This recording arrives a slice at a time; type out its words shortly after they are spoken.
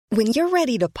When you're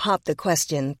ready to pop the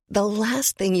question, the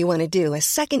last thing you want to do is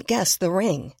second-guess the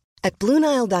ring. At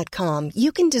BlueNile.com,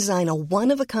 you can design a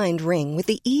one-of-a-kind ring with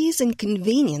the ease and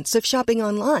convenience of shopping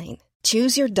online.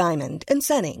 Choose your diamond and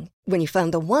setting. When you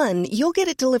find the one, you'll get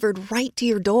it delivered right to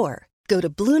your door. Go to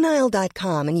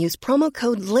BlueNile.com and use promo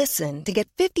code LISTEN to get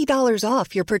 $50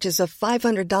 off your purchase of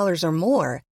 $500 or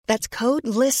more. That's code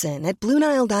LISTEN at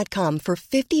BlueNile.com for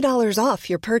 $50 off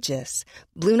your purchase.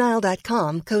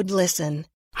 BlueNile.com, code LISTEN.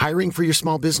 Hiring for your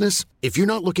small business? If you're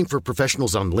not looking for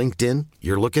professionals on LinkedIn,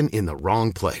 you're looking in the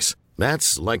wrong place.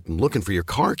 That's like looking for your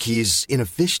car keys in a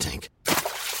fish tank.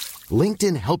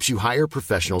 LinkedIn helps you hire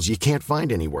professionals you can't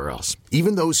find anywhere else,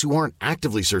 even those who aren't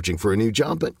actively searching for a new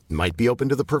job but might be open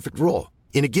to the perfect role.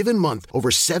 In a given month, over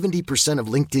 70% of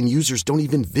LinkedIn users don't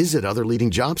even visit other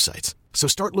leading job sites. So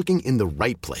start looking in the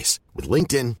right place. With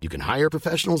LinkedIn, you can hire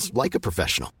professionals like a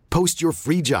professional. Post your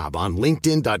free job on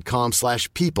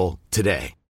linkedin.com/people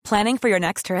today. Planning for your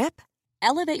next trip?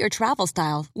 Elevate your travel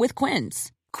style with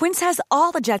Quince. Quince has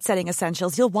all the jet-setting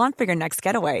essentials you'll want for your next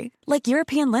getaway, like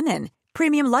European linen,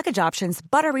 premium luggage options,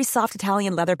 buttery soft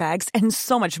Italian leather bags, and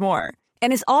so much more.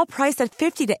 And is all priced at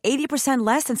 50 to 80%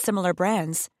 less than similar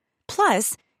brands.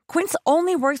 Plus, Quince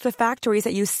only works with factories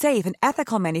that use safe and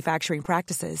ethical manufacturing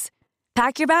practices.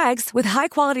 Pack your bags with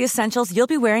high-quality essentials you'll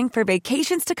be wearing for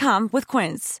vacations to come with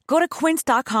Quince. Go to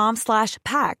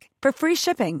quince.com/pack for free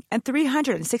shipping and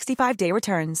 365-day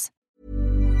returns.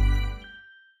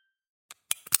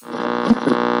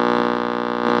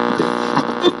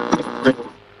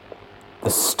 The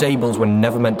stables were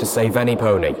never meant to save any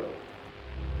pony.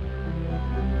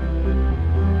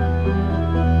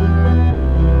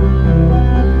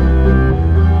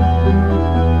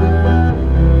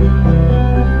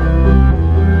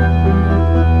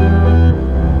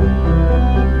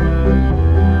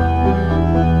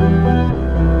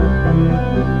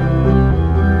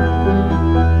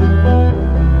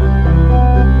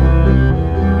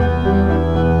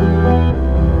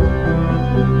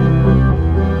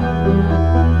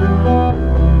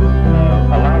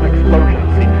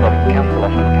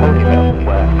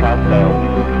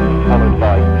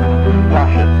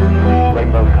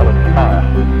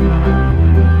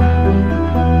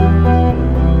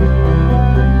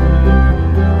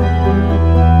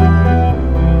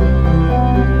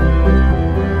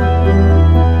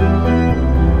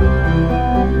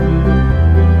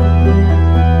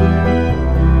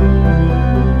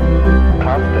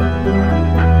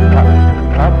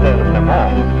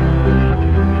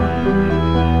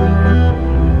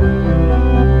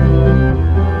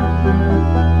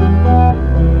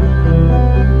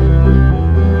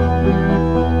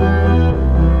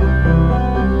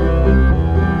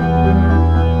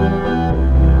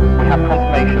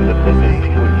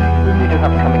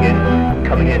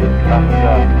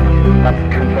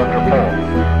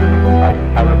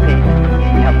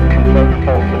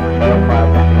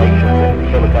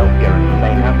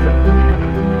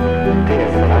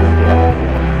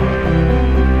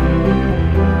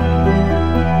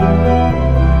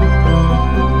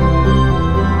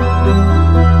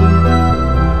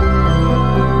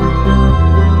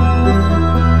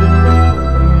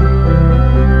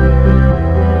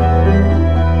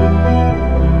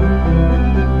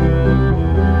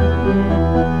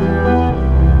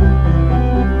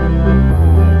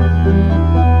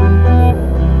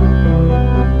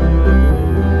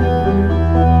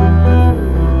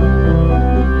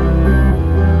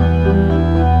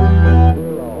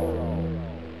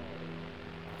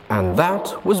 And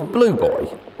that was Blue Boy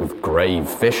with Grave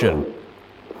Fission.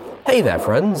 Hey there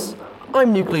friends,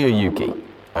 I'm Nuclear Yuki,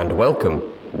 and welcome,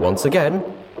 once again,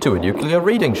 to a nuclear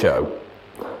reading show.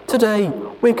 Today,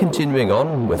 we're continuing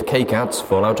on with K-Cat's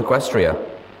Fallout Equestria.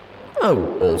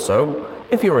 Oh, also,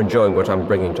 if you're enjoying what I'm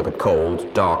bringing to the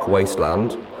cold, dark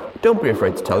wasteland, don't be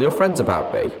afraid to tell your friends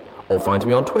about me, or find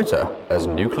me on Twitter as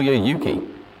Nuclear Yuki.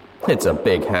 It's a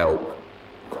big help.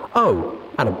 Oh,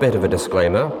 and a bit of a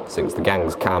disclaimer, since the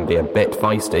gangs can be a bit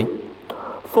feisty.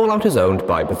 Fallout is owned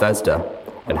by Bethesda,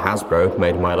 and Hasbro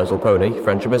made My Little Pony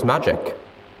Friendship is Magic.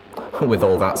 With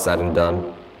all that said and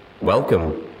done,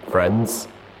 welcome, friends,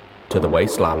 to the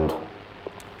wasteland.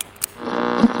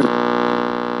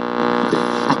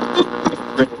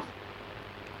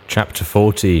 Chapter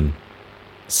 14.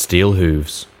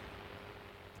 Steelhooves.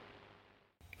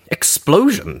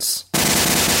 Explosions!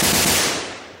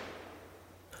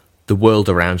 The world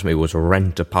around me was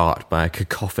rent apart by a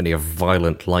cacophony of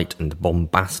violent light and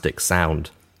bombastic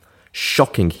sound.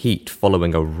 Shocking heat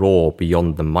following a roar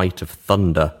beyond the might of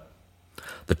thunder.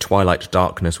 The twilight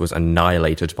darkness was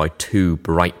annihilated by two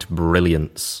bright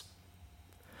brilliance.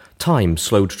 Time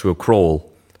slowed to a crawl,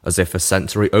 as if a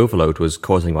sensory overload was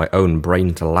causing my own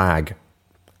brain to lag.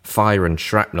 Fire and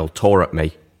shrapnel tore at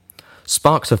me,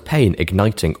 sparks of pain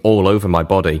igniting all over my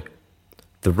body.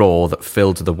 The roar that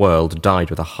filled the world died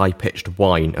with a high-pitched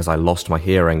whine as I lost my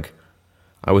hearing.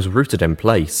 I was rooted in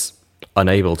place,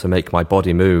 unable to make my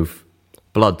body move.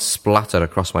 Blood splattered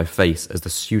across my face as the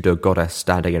pseudo-goddess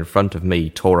standing in front of me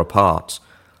tore apart,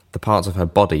 the parts of her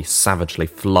body savagely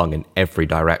flung in every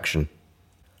direction.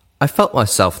 I felt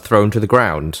myself thrown to the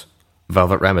ground.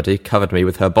 Velvet Remedy covered me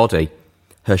with her body,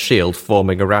 her shield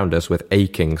forming around us with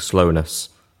aching slowness.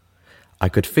 I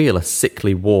could feel a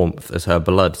sickly warmth as her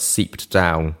blood seeped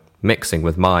down, mixing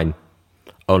with mine.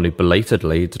 Only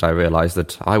belatedly did I realize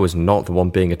that I was not the one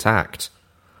being attacked.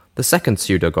 The second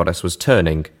pseudo-goddess was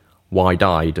turning,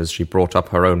 wide-eyed as she brought up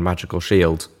her own magical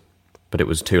shield. But it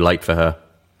was too late for her.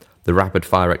 The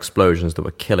rapid-fire explosions that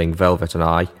were killing Velvet and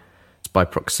I, by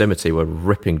proximity, were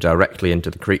ripping directly into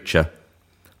the creature.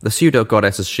 The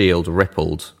pseudo-goddess's shield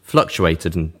rippled,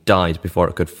 fluctuated, and died before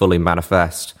it could fully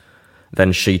manifest.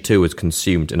 Then she too was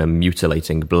consumed in a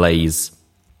mutilating blaze.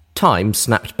 Time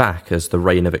snapped back as the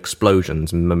rain of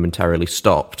explosions momentarily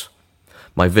stopped.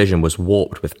 My vision was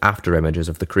warped with after-images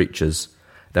of the creatures.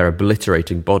 Their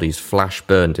obliterating bodies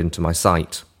flash-burned into my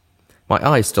sight. My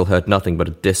eyes still heard nothing but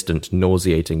a distant,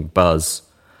 nauseating buzz.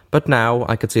 But now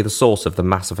I could see the source of the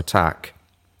massive attack.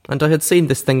 And I had seen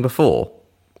this thing before.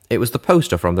 It was the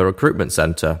poster from the recruitment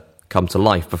centre, come to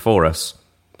life before us.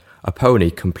 A pony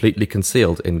completely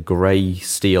concealed in grey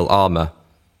steel armour.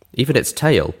 Even its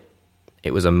tail.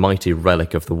 It was a mighty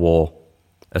relic of the war.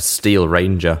 A steel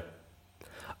ranger.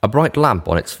 A bright lamp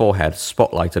on its forehead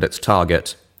spotlighted its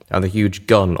target, and the huge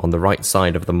gun on the right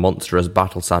side of the monstrous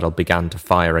battle saddle began to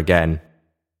fire again.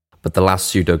 But the last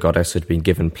pseudo-goddess had been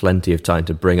given plenty of time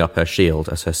to bring up her shield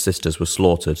as her sisters were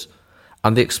slaughtered,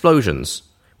 and the explosions,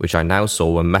 which I now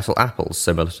saw were metal apples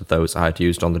similar to those I had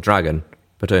used on the dragon,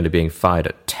 but only being fired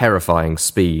at terrifying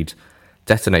speed,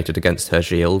 detonated against her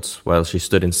shield while she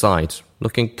stood inside,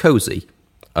 looking cosy,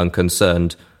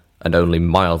 unconcerned, and only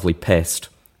mildly pissed.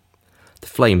 The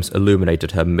flames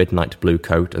illuminated her midnight blue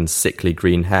coat and sickly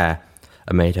green hair,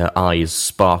 and made her eyes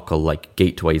sparkle like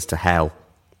gateways to hell.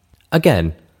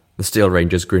 Again, the Steel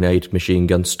Ranger's grenade machine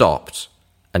gun stopped,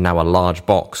 and now a large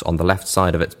box on the left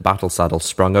side of its battle saddle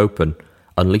sprung open,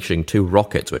 unleashing 2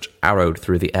 rockets which arrowed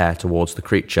through the air towards the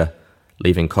creature,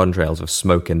 leaving contrails of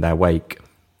smoke in their wake.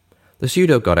 The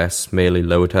pseudo-goddess merely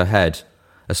lowered her head,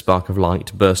 a spark of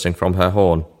light bursting from her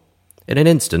horn. In an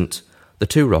instant, the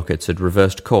 2 rockets had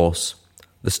reversed course.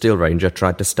 The Steel Ranger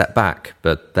tried to step back,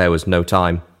 but there was no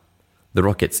time. The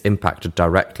rockets impacted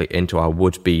directly into our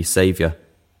would-be saviour,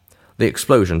 the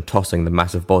explosion tossing the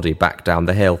massive body back down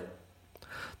the hill.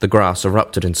 The grass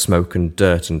erupted in smoke and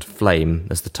dirt and flame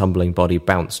as the tumbling body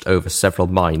bounced over several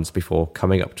mines before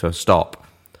coming up to a stop,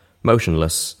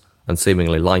 motionless and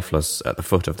seemingly lifeless at the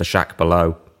foot of the shack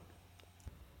below.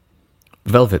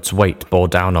 Velvet's weight bore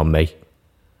down on me.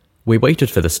 We waited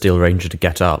for the Steel Ranger to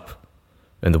get up,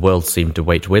 and the world seemed to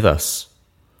wait with us.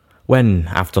 When,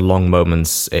 after long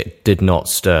moments, it did not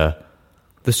stir,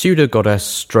 the pseudo-goddess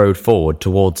strode forward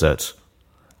towards it.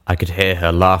 I could hear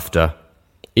her laughter,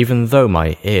 even though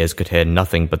my ears could hear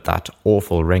nothing but that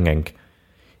awful ringing.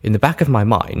 In the back of my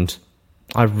mind,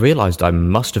 I realized I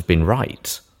must have been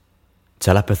right.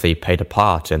 Telepathy played a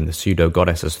part in the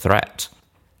pseudo-goddess's threat.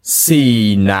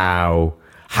 See now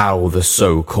how the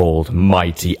so-called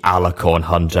mighty Alicorn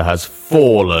hunter has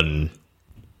fallen.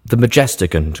 The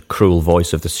majestic and cruel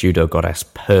voice of the pseudo-goddess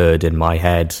purred in my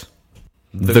head.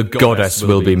 The goddess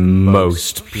will be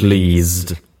most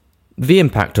pleased. The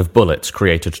impact of bullets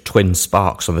created twin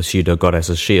sparks on the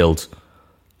pseudo-goddess's shield.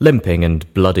 Limping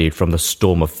and bloodied from the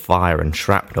storm of fire and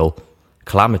shrapnel,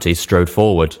 Calamity strode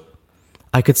forward.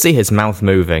 I could see his mouth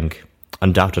moving.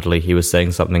 Undoubtedly he was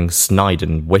saying something snide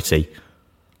and witty.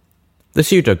 The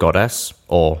pseudo-goddess,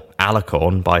 or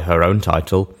Alicorn by her own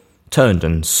title, turned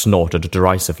and snorted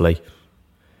derisively.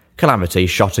 Calamity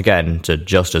shot again to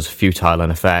just as futile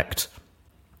an effect.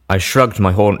 I shrugged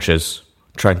my haunches,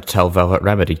 trying to tell Velvet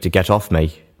Remedy to get off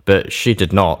me, but she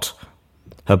did not.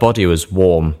 Her body was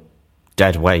warm,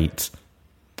 dead weight.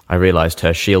 I realized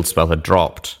her shield spell had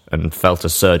dropped, and felt a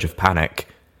surge of panic.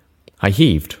 I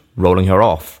heaved, rolling her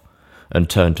off, and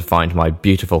turned to find my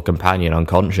beautiful companion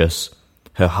unconscious,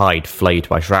 her hide flayed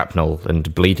by shrapnel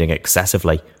and bleeding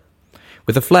excessively.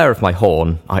 With a flare of my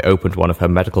horn, I opened one of her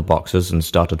medical boxes and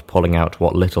started pulling out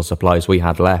what little supplies we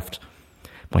had left.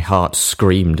 My heart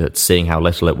screamed at seeing how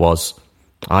little it was.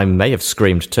 I may have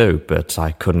screamed too, but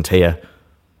I couldn't hear.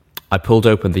 I pulled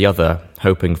open the other,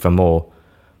 hoping for more,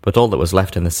 but all that was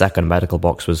left in the second medical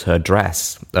box was her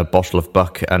dress, a bottle of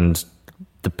buck, and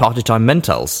The party time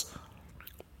mentals.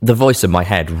 The voice in my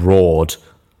head roared.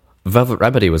 Velvet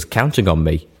Remedy was counting on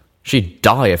me. She'd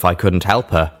die if I couldn't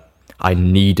help her. I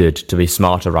needed to be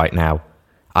smarter right now.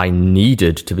 I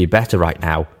needed to be better right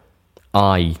now.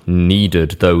 I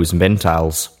needed those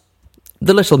mentals.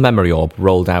 The little memory orb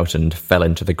rolled out and fell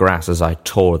into the grass as I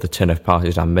tore the tin of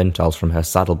party time mentals from her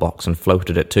saddle box and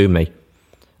floated it to me.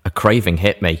 A craving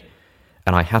hit me,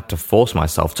 and I had to force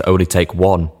myself to only take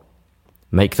one.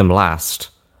 Make them last.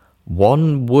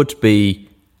 One would be...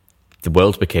 The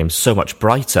world became so much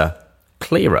brighter,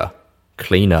 clearer,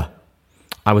 cleaner.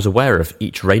 I was aware of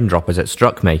each raindrop as it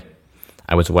struck me.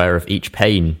 I was aware of each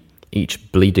pain,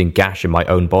 each bleeding gash in my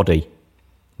own body.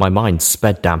 My mind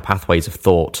sped down pathways of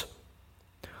thought.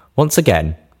 Once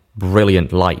again,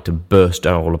 brilliant light burst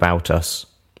all about us,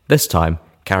 this time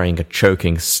carrying a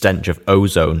choking stench of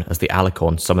ozone as the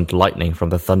alicorn summoned lightning from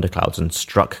the thunderclouds and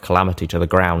struck Calamity to the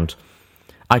ground.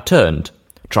 I turned,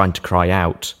 trying to cry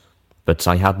out, but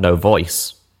I had no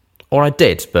voice. Or I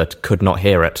did, but could not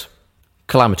hear it.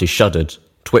 Calamity shuddered,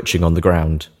 twitching on the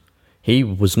ground. He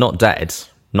was not dead,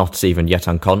 not even yet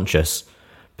unconscious,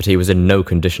 but he was in no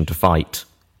condition to fight.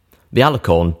 The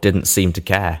alicorn didn't seem to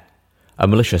care. A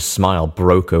malicious smile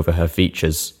broke over her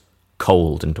features,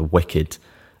 cold and wicked,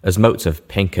 as motes of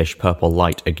pinkish-purple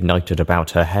light ignited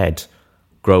about her head,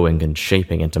 growing and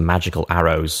shaping into magical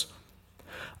arrows.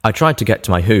 I tried to get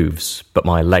to my hooves, but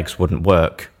my legs wouldn't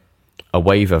work. A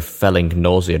wave of felling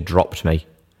nausea dropped me.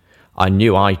 I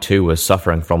knew I too was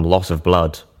suffering from loss of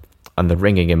blood, and the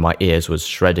ringing in my ears was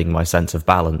shredding my sense of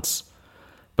balance.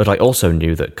 But I also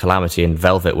knew that Calamity and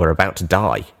Velvet were about to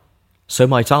die. So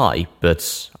might I,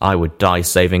 but I would die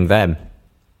saving them.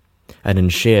 And in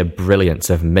sheer brilliance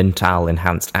of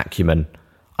mental-enhanced acumen,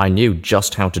 I knew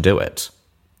just how to do it.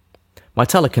 My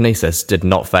telekinesis did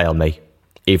not fail me,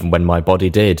 even when my body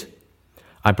did.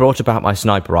 I brought about my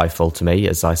sniper rifle to me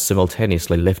as I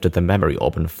simultaneously lifted the memory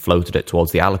orb and floated it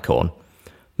towards the alicorn,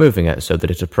 moving it so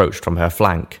that it approached from her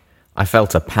flank. I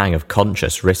felt a pang of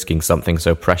conscience risking something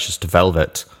so precious to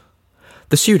Velvet.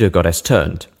 The pseudo-goddess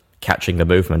turned, catching the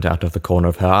movement out of the corner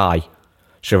of her eye.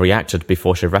 She reacted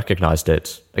before she recognized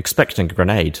it, expecting a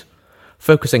grenade,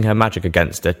 focusing her magic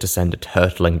against it to send it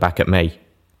hurtling back at me.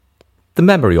 The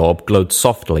memory orb glowed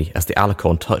softly as the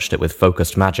alicorn touched it with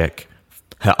focused magic.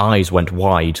 Her eyes went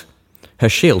wide, her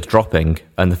shield dropping,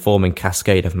 and the forming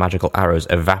cascade of magical arrows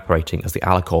evaporating as the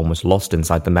alicorn was lost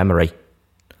inside the memory.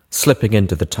 Slipping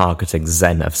into the targeting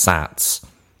zen of Sats,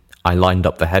 I lined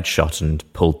up the headshot and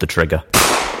pulled the trigger.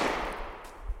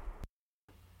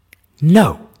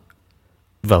 "No!"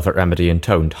 Velvet Remedy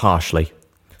intoned harshly,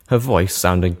 her voice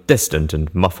sounding distant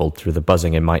and muffled through the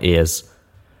buzzing in my ears.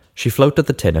 She floated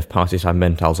the tin of party time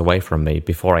mentals away from me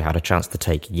before I had a chance to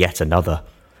take yet another.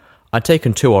 I'd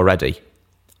taken 2 already,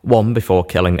 one before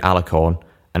killing Alicorn,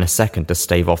 and a second to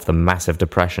stave off the massive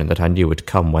depression that I knew would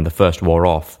come when the first wore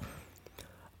off.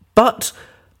 But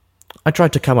I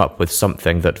tried to come up with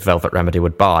something that Velvet Remedy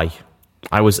would buy.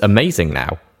 I was amazing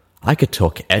now. I could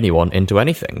talk anyone into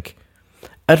anything.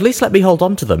 At least let me hold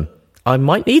on to them. I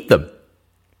might need them.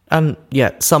 And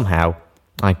yet, somehow,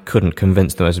 I couldn't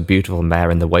convince the most beautiful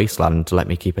mare in the wasteland to let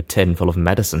me keep a tin full of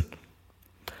medicine.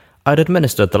 I'd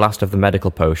administered the last of the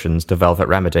medical potions to Velvet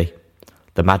Remedy.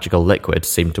 The magical liquid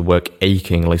seemed to work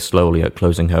achingly slowly at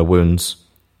closing her wounds.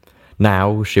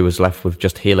 Now she was left with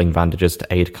just healing bandages to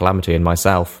aid Calamity and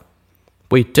myself.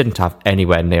 We didn't have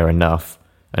anywhere near enough,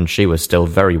 and she was still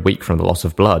very weak from the loss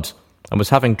of blood, and was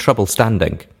having trouble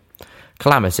standing.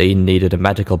 Calamity needed a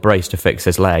medical brace to fix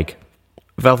his leg.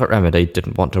 Velvet Remedy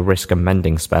didn't want to risk a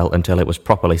mending spell until it was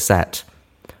properly set.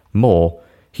 More,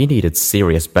 he needed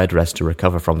serious bed rest to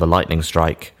recover from the lightning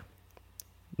strike.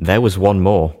 There was one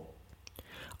more.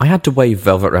 I had to wave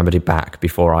Velvet Remedy back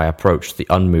before I approached the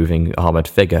unmoving armoured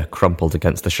figure crumpled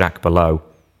against the shack below.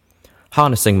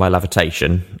 Harnessing my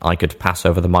levitation, I could pass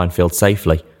over the minefield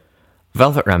safely.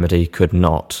 Velvet Remedy could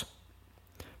not.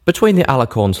 Between the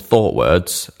alicorn's thought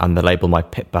words and the label my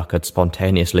pitbuck had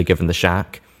spontaneously given the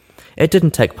shack, it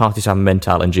didn't take Partisan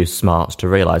mental-induced smarts to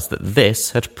realise that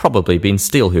this had probably been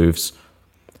Steelhooves,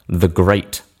 the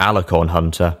great alicorn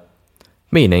hunter,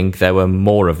 meaning there were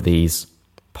more of these,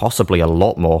 possibly a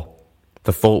lot more.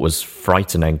 The thought was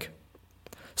frightening.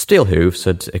 Steelhooves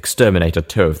had exterminated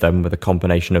 2 of them with a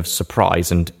combination of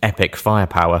surprise and epic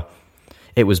firepower.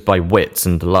 It was by wits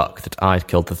and luck that I'd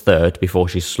killed the 3rd before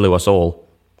she slew us all.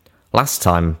 Last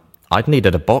time, I'd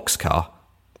needed a boxcar.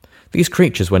 These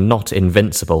creatures were not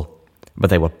invincible, but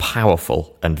they were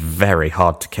powerful and very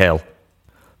hard to kill.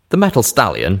 The metal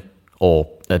stallion, or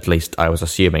at least I was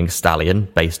assuming stallion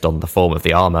based on the form of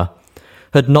the armour,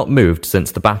 had not moved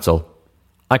since the battle.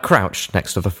 I crouched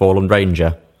next to the fallen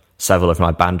ranger, several of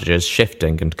my bandages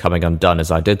shifting and coming undone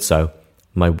as I did so,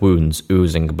 my wounds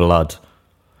oozing blood.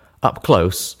 Up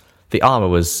close, the armour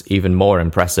was even more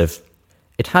impressive.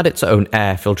 It had its own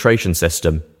air filtration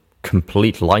system,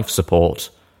 complete life support,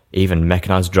 even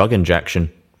mechanised drug injection.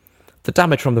 The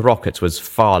damage from the rockets was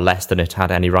far less than it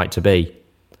had any right to be.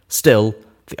 Still,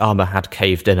 the armour had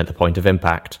caved in at the point of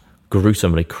impact,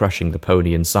 gruesomely crushing the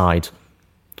pony inside.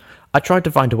 I tried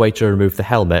to find a way to remove the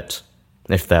helmet.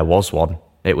 If there was one,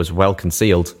 it was well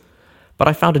concealed. But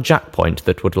I found a jack point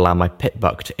that would allow my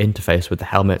pitbuck to interface with the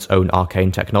helmet's own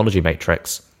arcane technology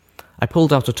matrix. I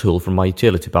pulled out a tool from my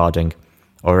utility barding,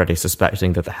 already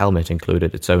suspecting that the helmet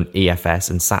included its own EFS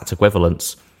and SAT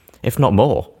equivalents, if not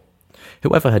more.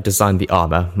 Whoever had designed the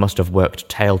armour must have worked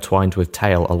tail twined with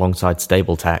tail alongside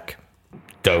stable tech.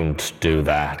 Don't do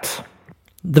that.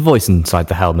 The voice inside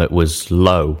the helmet was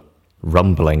low,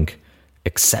 rumbling,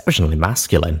 exceptionally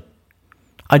masculine.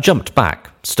 I jumped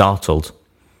back, startled.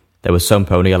 There was some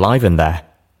pony alive in there.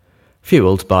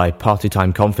 Fueled by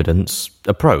party-time confidence,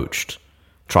 approached,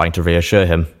 trying to reassure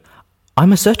him.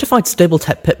 I'm a certified stable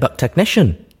tech pitbuck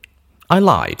technician. I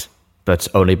lied, but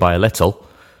only by a little.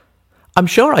 I'm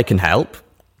sure I can help.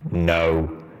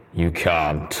 No, you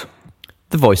can't.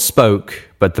 The voice spoke,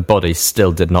 but the body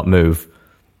still did not move.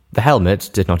 The helmet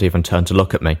did not even turn to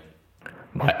look at me.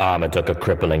 My armor took a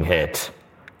crippling hit.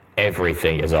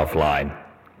 Everything is offline.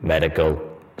 Medical,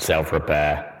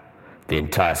 self-repair. The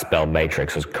entire spell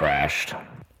matrix has crashed.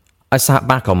 I sat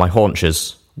back on my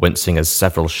haunches, wincing as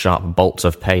several sharp bolts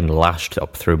of pain lashed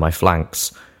up through my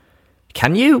flanks.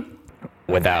 Can you?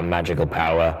 Without magical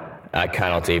power, I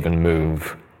cannot even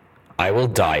move. I will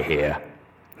die here.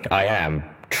 I am,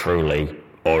 truly,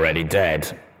 already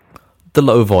dead. The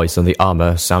low voice in the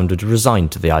armour sounded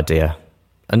resigned to the idea,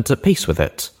 and at peace with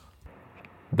it.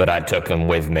 But I took them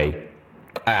with me.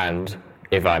 And,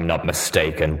 if I'm not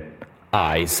mistaken,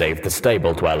 I saved the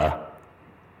stable dweller.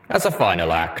 As a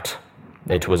final act,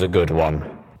 it was a good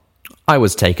one. I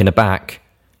was taken aback.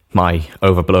 My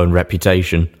overblown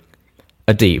reputation.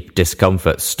 A deep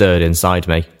discomfort stirred inside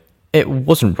me. It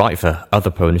wasn't right for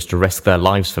other ponies to risk their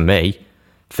lives for me,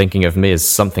 thinking of me as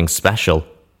something special.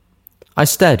 I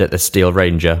stared at the steel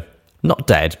ranger, not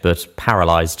dead, but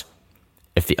paralysed.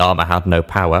 If the armour had no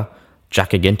power,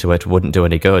 jacking into it wouldn't do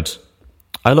any good.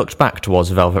 I looked back towards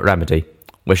Velvet Remedy,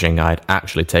 wishing I had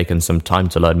actually taken some time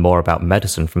to learn more about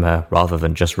medicine from her rather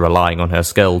than just relying on her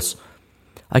skills.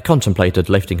 I contemplated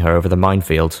lifting her over the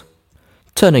minefield.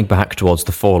 Turning back towards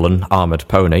the fallen, armoured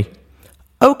pony.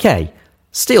 Okay,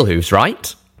 Steelhooves,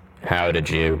 right? How did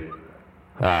you?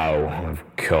 Oh, of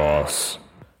course.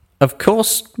 Of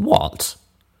course, what?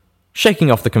 Shaking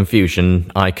off the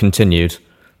confusion, I continued.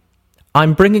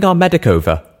 I'm bringing our medic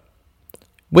over.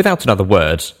 Without another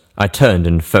word, I turned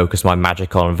and focused my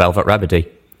magic on Velvet Remedy.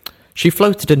 She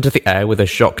floated into the air with a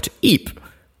shocked eep.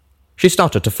 She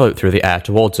started to float through the air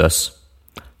towards us.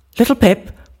 Little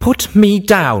Pip, put me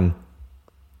down.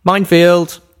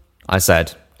 Minefield, I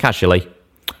said, casually.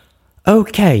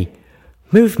 Okay,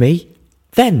 move me,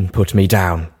 then put me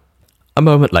down. A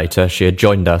moment later, she had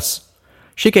joined us.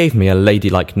 She gave me a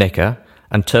ladylike nicker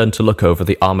and turned to look over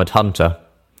the armoured hunter.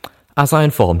 As I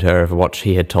informed her of what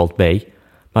he had told me,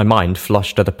 my mind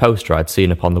flushed at a poster I'd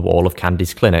seen upon the wall of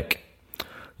Candy's clinic.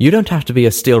 You don't have to be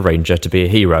a Steel Ranger to be a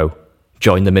hero.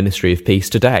 Join the Ministry of Peace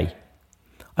today.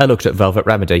 I looked at Velvet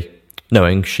Remedy,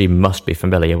 knowing she must be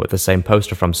familiar with the same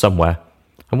poster from somewhere,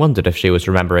 and wondered if she was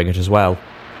remembering it as well.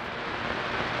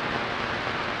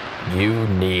 You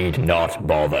need not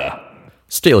bother.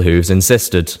 Steelhooves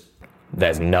insisted.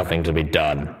 There's nothing to be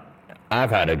done. I've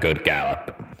had a good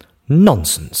gallop.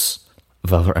 Nonsense,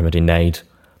 Velvet Remedy neighed,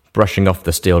 brushing off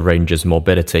the Steel Ranger's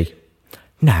morbidity.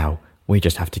 Now, we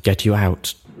just have to get you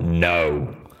out.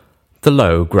 No. The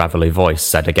low, gravelly voice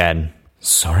said again.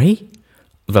 Sorry?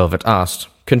 Velvet asked,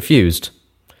 confused.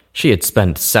 She had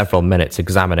spent several minutes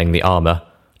examining the armour,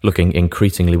 looking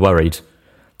increasingly worried.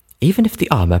 Even if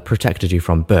the armour protected you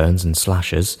from burns and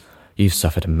slashes, you've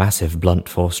suffered a massive blunt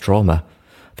force trauma.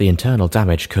 The internal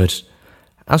damage could...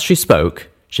 As she spoke,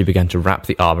 she began to wrap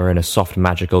the armour in a soft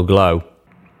magical glow.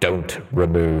 Don't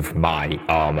remove my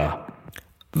armour.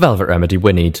 Velvet Remedy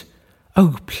whinnied.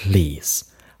 Oh,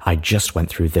 please. I just went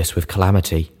through this with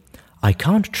Calamity. I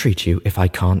can't treat you if I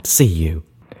can't see you.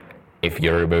 If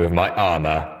you remove my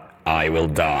armour, I will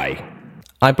die.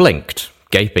 I blinked,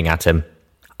 gaping at him,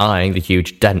 eyeing the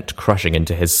huge dent crushing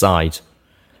into his side.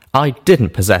 I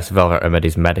didn't possess Velvet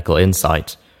Remedy's medical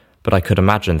insight, but I could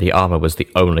imagine the armour was the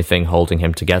only thing holding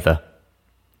him together.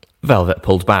 Velvet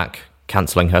pulled back,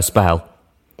 cancelling her spell.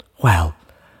 Well,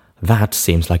 that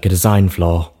seems like a design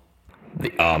flaw.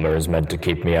 The armor is meant to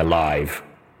keep me alive.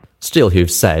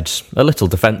 Steelhooves said, a little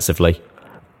defensively.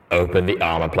 Open the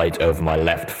armor plate over my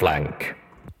left flank.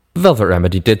 Velvet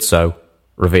Remedy did so,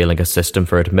 revealing a system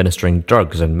for administering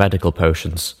drugs and medical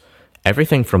potions.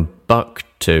 Everything from buck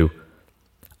to...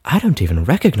 I don't even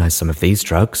recognize some of these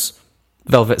drugs,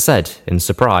 Velvet said, in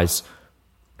surprise.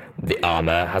 The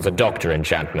armor has a doctor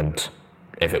enchantment.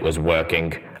 If it was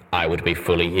working, I would be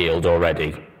fully healed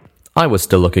already. I was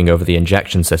still looking over the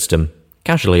injection system,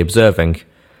 casually observing.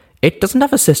 It doesn't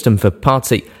have a system for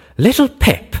party... Little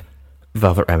Pip!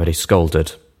 Velvet Remedy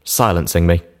scolded, silencing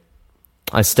me.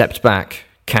 I stepped back,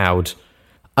 cowed.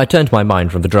 I turned my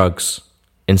mind from the drugs,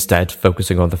 instead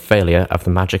focusing on the failure of the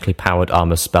magically powered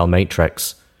armor spell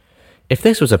matrix. If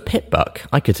this was a pip-buck,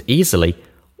 I could easily...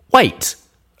 Wait!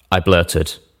 I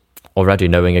blurted, already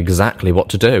knowing exactly what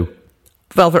to do.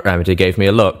 Velvet Remedy gave me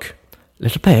a look.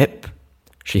 Little Pip,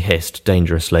 she hissed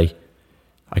dangerously.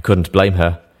 I couldn't blame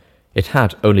her. It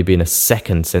had only been a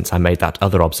second since I made that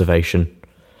other observation.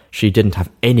 She didn't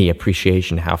have any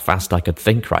appreciation how fast I could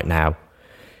think right now.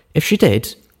 If she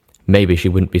did, maybe she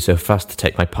wouldn't be so fussed to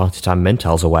take my party time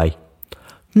mentals away.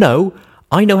 No,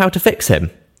 I know how to fix him.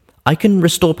 I can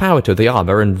restore power to the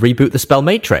armor and reboot the spell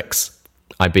matrix.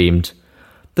 I beamed.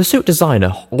 The suit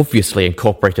designer obviously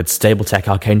incorporated Stable-Tech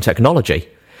arcane technology.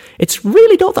 It's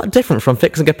really not that different from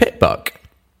fixing a pip-buck.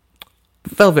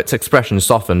 Velvet's expression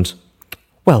softened.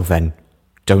 Well then,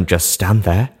 don't just stand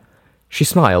there. She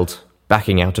smiled,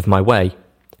 backing out of my way,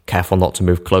 careful not to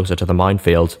move closer to the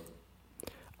minefield.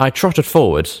 I trotted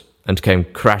forward and came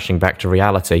crashing back to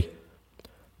reality.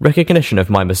 Recognition of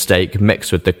my mistake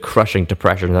mixed with the crushing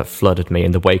depression that flooded me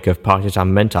in the wake of party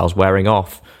time mentals wearing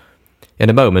off. In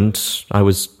a moment, I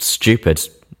was stupid,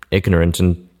 ignorant,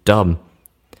 and dumb.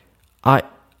 I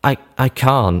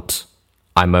can't,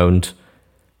 I moaned.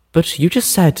 But you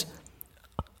just said,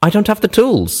 I don't have the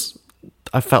tools.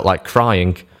 I felt like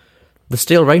crying. The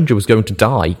Steel Ranger was going to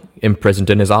die, imprisoned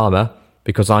in his armour,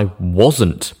 because I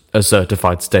wasn't a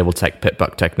certified Stable-Tech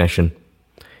pip-buck technician.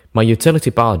 My utility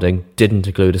barding didn't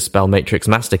include a spell matrix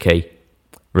master key.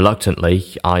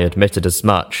 Reluctantly, I admitted as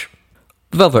much.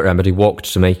 Velvet Remedy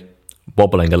walked to me,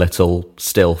 wobbling a little,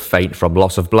 still faint from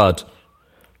loss of blood.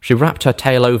 She wrapped her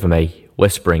tail over me,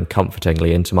 whispering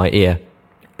comfortingly into my ear.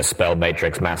 A spell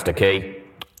matrix master key?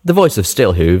 The voice of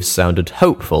Steelhooves sounded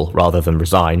hopeful rather than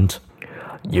resigned.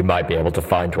 You might be able to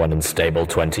find one in Stable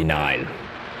 29.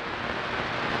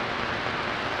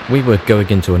 We were going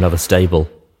into another stable.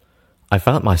 I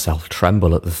felt myself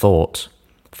tremble at the thought.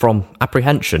 From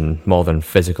apprehension more than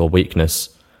physical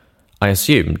weakness. I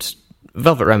assumed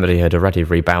Velvet Remedy had already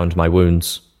rebound my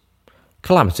wounds.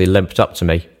 Calamity limped up to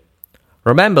me.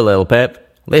 Remember, little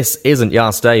Pip, this isn't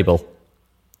your stable.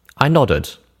 I nodded.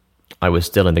 I was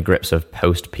still in the grips of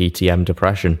post-PTM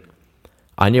depression.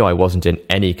 I knew I wasn't in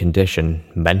any condition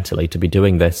mentally to be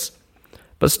doing this.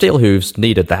 But Steelhooves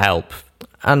needed the help,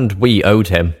 and we owed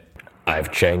him.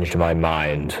 I've changed my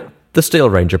mind. The Steel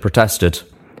Ranger protested.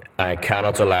 I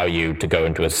cannot allow you to go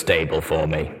into a stable for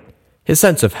me. His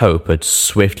sense of hope had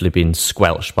swiftly been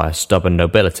squelched by a stubborn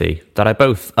nobility that I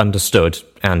both understood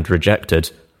and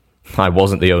rejected. I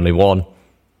wasn't the only one.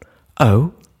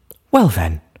 Oh, well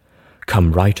then,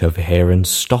 come right over here and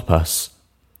stop us,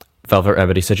 Velvet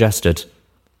Remedy suggested,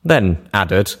 then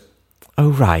added,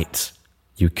 Oh right,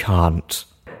 you can't.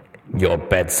 Your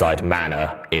bedside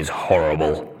manner is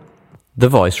horrible. The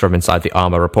voice from inside the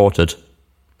armour reported.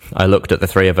 I looked at the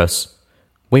three of us.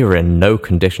 We were in no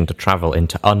condition to travel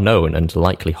into unknown and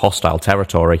likely hostile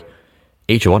territory.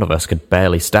 Each one of us could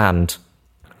barely stand.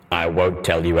 I won't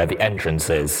tell you where the entrance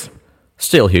is,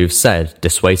 Steelhooves said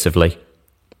dissuasively.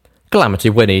 Calamity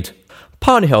whinnied.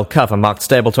 Pony Hill cover marked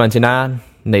Stable 29.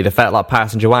 Need a fetlock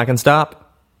passenger wagon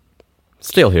stop?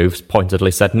 Steelhooves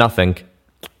pointedly said nothing.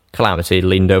 Calamity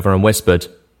leaned over and whispered.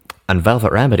 And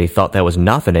Velvet Remedy thought there was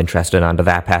nothing interesting under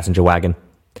that passenger wagon.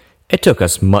 It took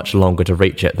us much longer to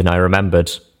reach it than I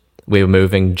remembered. We were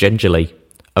moving gingerly,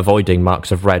 avoiding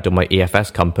marks of red on my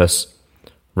EFS compass.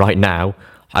 Right now,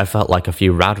 I felt like a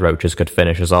few rad roaches could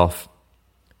finish us off.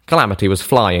 Calamity was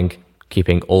flying,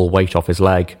 keeping all weight off his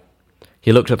leg.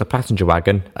 He looked at the passenger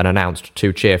wagon and announced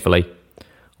too cheerfully,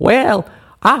 Well,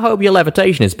 I hope your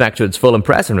levitation is back to its full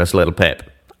impressiveness, little Pip.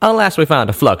 Unless we find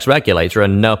a flux regulator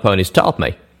and no ponies top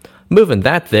me. Moving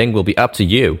that thing will be up to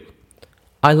you.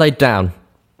 I laid down.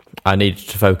 I needed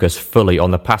to focus fully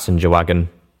on the passenger wagon.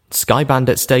 Sky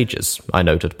Bandit stages, I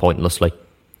noted pointlessly.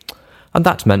 And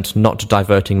that meant not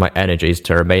diverting my energies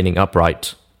to remaining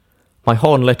upright. My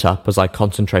horn lit up as I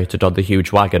concentrated on the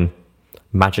huge wagon.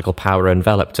 Magical power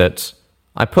enveloped it.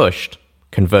 I pushed,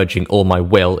 converging all my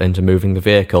will into moving the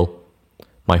vehicle.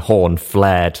 My horn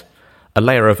flared. A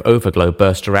layer of overglow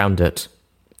burst around it.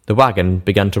 The wagon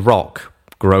began to rock,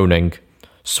 groaning.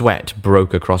 Sweat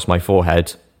broke across my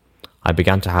forehead. I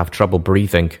began to have trouble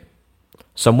breathing.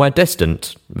 Somewhere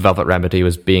distant, Velvet Remedy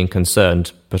was being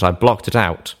concerned, but I blocked it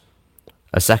out.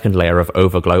 A second layer of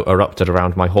overglow erupted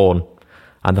around my horn,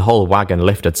 and the whole wagon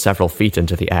lifted several feet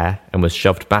into the air and was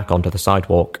shoved back onto the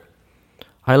sidewalk.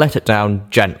 I let it down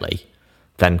gently,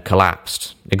 then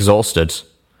collapsed, exhausted.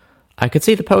 I could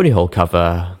see the ponyhole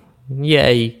cover.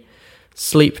 Yay.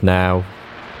 Sleep now.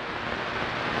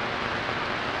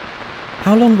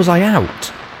 How long was I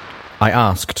out? I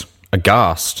asked,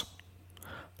 aghast.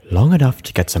 Long enough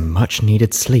to get some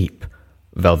much-needed sleep,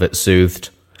 Velvet soothed.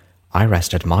 I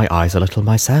rested my eyes a little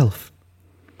myself.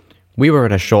 We were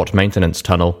in a short maintenance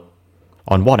tunnel.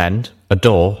 On one end, a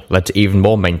door led to even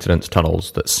more maintenance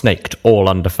tunnels that snaked all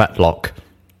under fetlock.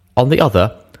 On the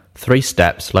other, 3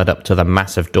 steps led up to the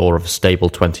massive door of Stable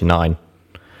 29.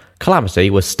 Calamity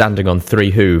was standing on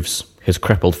 3 hooves, his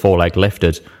crippled foreleg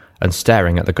lifted, and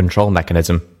staring at the control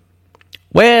mechanism.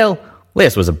 "Well,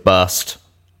 this was a bust,"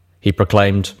 he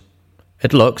proclaimed.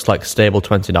 It looks like Stable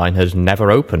 29 had never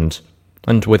opened,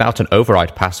 and without an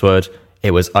override password,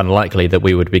 it was unlikely that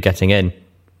we would be getting in.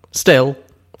 Still,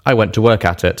 I went to work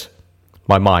at it.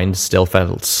 My mind still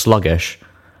felt sluggish,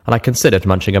 and I considered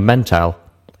munching a Mental.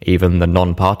 Even the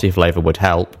non-party flavour would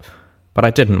help, but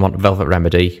I didn't want Velvet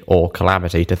Remedy or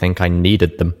Calamity to think I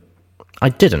needed them. I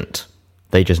didn't.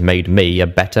 They just made me a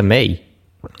better me.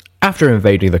 After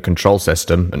invading the control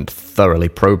system and thoroughly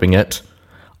probing it,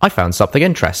 I found something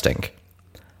interesting.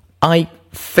 I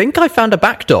think I found a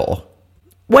back door.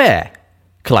 "Where?"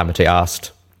 Calamity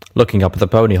asked, looking up at the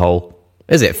pony hole.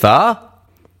 "Is it far?"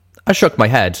 I shook my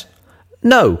head.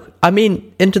 "No, I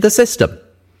mean into the system.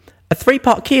 A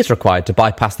 3-part key is required to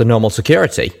bypass the normal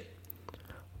security."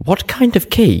 "What kind of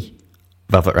key?"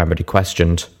 Velvet Remedy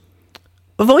questioned.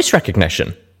 "Voice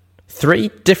recognition. 3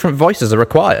 different voices are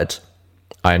required,"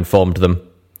 I informed them.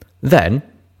 Then,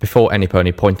 before any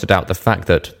pony pointed out the fact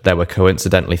that there were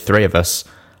coincidentally 3 of us,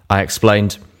 I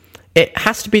explained, "It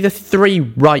has to be the 3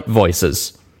 right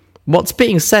voices. What's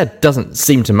being said doesn't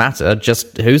seem to matter,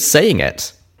 just who's saying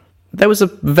it." There was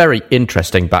a very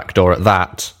interesting backdoor at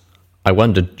that. I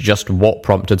wondered just what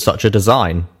prompted such a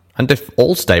design, and if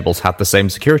all stables had the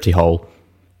same security hole.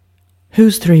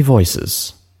 "Whose 3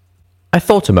 voices?" I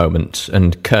thought a moment,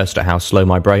 and cursed at how slow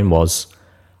my brain was.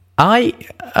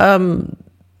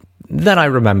 Then I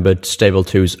remembered Stable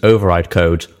 2's override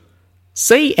code.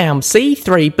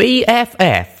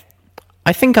 CMC3BFF.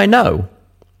 I think I know.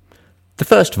 The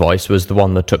first voice was the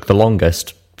one that took the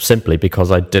longest, simply because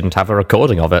I didn't have a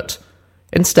recording of it.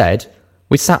 Instead,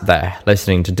 we sat there,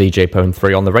 listening to DJ Pone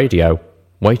 3 on the radio,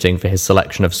 waiting for his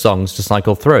selection of songs to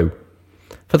cycle through.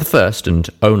 For the first and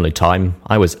only time,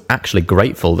 I was actually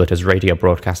grateful that his radio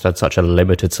broadcast had such a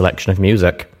limited selection of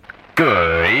music.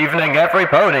 Good evening, every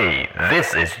pony.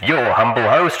 This is your humble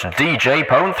host, DJ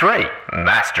Pone 3,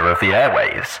 master of the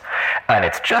airwaves. And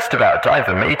it's just about time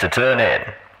for me to turn in.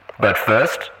 But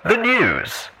first, the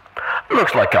news.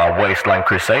 Looks like our Wasteland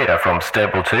Crusader from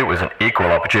Stable 2 is an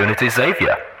equal opportunity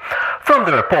savior. From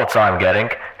the reports I'm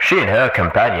getting, she and her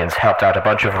companions helped out a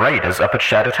bunch of raiders up at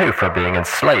Shadow 2 from being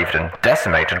enslaved and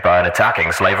decimated by an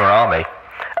attacking slaver army.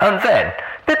 And then,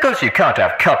 because you can't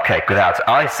have cupcake without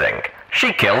icing,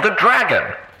 she killed a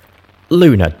dragon.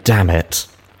 Luna, damn it.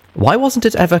 Why wasn't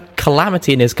it ever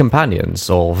Calamity and his companions,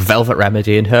 or Velvet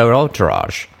Remedy and her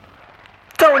entourage?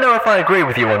 Don't know if I agree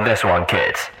with you on this one,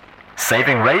 kid.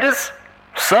 Saving raiders?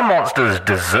 Some monsters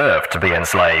deserve to be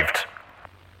enslaved.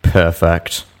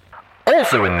 Perfect.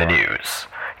 Also in the news,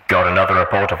 got another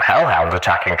report of hellhounds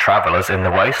attacking travelers in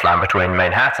the wasteland between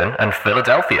Manhattan and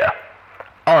Philadelphia.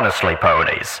 Honestly,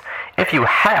 ponies, if you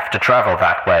have to travel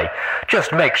that way,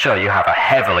 just make sure you have a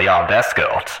heavily armed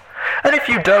escort. And if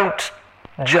you don't,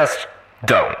 just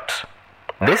don't.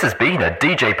 This has been a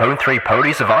DJ Pone 3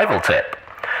 Pony Survival Tip.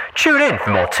 Tune in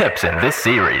for more tips in this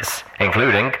series,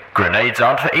 including grenades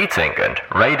aren't for eating and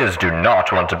raiders do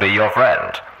not want to be your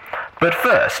friend. But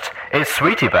first, it's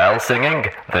Sweetie Belle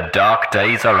singing The Dark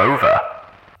Days Are Over.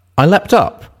 I leapt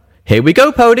up. Here we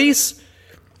go, ponies!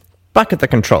 Back at the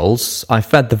controls, I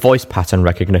fed the voice pattern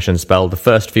recognition spell the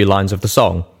first few lines of the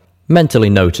song, mentally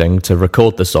noting to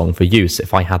record the song for use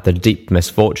if I had the deep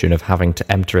misfortune of having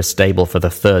to enter a stable for the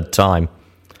 3rd time.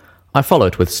 I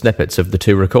followed with snippets of the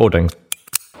 2 recordings.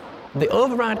 The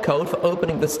override code for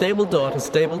opening the stable door to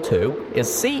Stable 2 is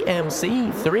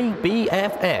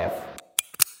CMC3BFF.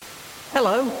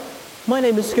 Hello, my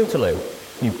name is Scootaloo.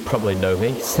 You probably know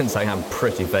me, since I am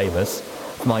pretty famous.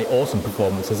 for my awesome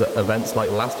performances at events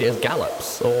like last year's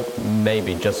Gallops, or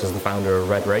maybe just as the founder of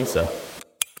Red Racer.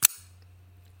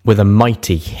 With a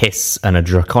mighty hiss and a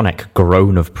draconic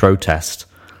groan of protest,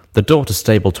 the door to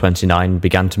Stable 29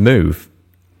 began to move.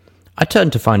 I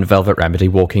turned to find Velvet Remedy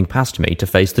walking past me to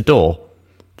face the door.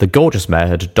 The gorgeous mare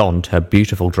had donned her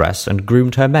beautiful dress and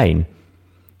groomed her mane.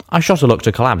 I shot a look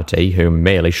to Calamity, who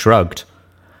merely shrugged.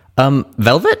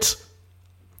 Velvet?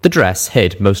 The dress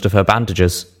hid most of her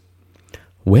bandages.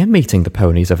 We're meeting the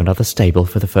ponies of another stable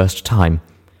for the first time.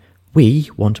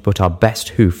 We want to put our best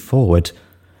hoof forward,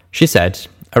 she said,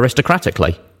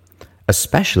 aristocratically,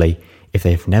 especially if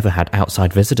they've never had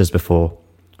outside visitors before.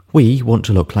 We want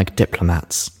to look like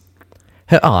diplomats.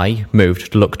 Her eye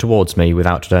moved to look towards me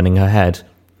without turning her head.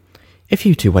 If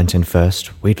you two went in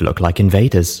first, we'd look like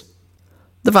invaders.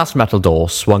 The vast metal door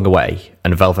swung away,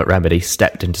 and Velvet Remedy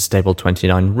stepped into Stable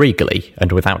 29 regally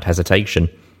and without hesitation.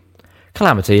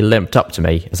 Calamity limped up to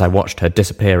me as I watched her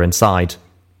disappear inside.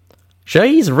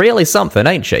 She's really something,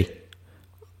 ain't she?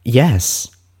 Yes,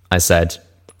 I said,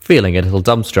 feeling a little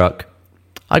dumbstruck.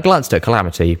 I glanced at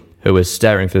Calamity, who was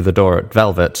staring through the door at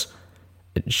Velvet.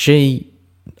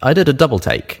 I did a double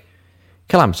take.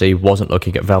 Calamity wasn't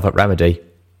looking at Velvet Remedy.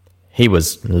 He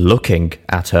was looking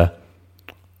at her.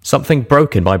 Something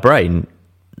broke in my brain.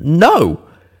 No,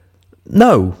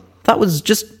 that was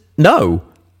just no.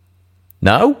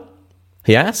 No?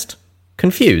 He asked,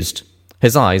 confused,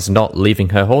 his eyes not leaving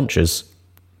her haunches.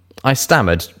 I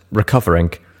stammered,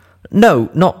 recovering.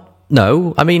 No,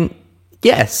 I mean,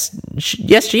 yes,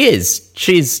 she is.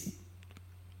 She's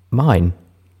mine.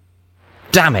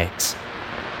 Damn it.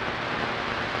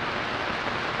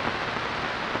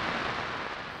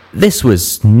 This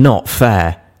was not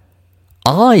fair.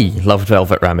 I loved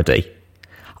Velvet Remedy.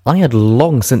 I had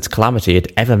long since Calamity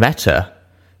had ever met her.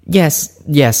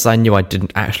 Yes, I knew I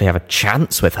didn't actually have a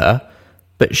chance with her,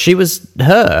 but she was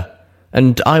her,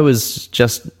 and I was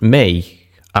just me,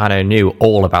 and I knew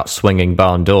all about swinging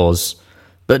barn doors.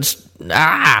 But,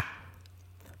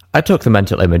 I took the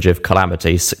mental image of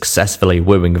Calamity successfully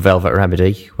wooing Velvet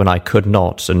Remedy when I could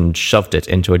not, and shoved it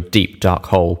into a deep, dark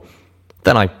hole.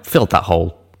 Then I filled that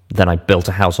hole. Then I built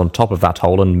a house on top of that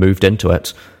hole and moved into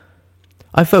it.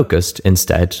 I focused,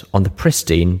 instead, on the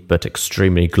pristine but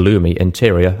extremely gloomy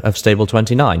interior of Stable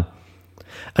 29.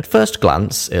 At first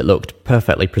glance, it looked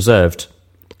perfectly preserved.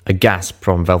 A gasp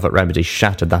from Velvet Remedy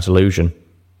shattered that illusion.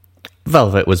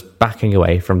 Velvet was backing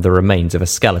away from the remains of a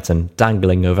skeleton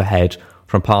dangling overhead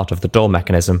from part of the door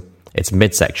mechanism, its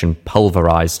midsection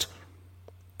pulverized.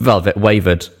 Velvet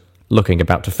wavered, looking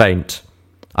about to faint.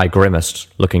 I grimaced,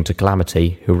 looking to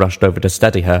Calamity, who rushed over to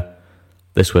steady her.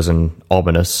 This was an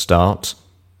ominous start.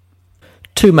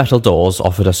 2 metal doors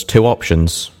offered us 2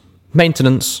 options: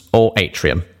 maintenance or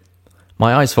atrium.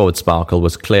 My eyes forward sparkle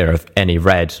was clear of any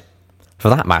red. For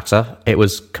that matter, it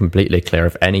was completely clear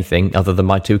of anything other than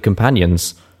my 2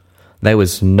 companions. There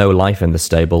was no life in the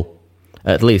stable,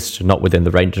 at least not within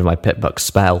the range of my Pitbuck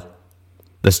spell.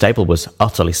 The stable was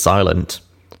utterly silent,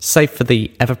 save for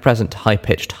the ever-present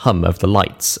high-pitched hum of the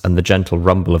lights and the gentle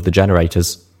rumble of the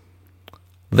generators.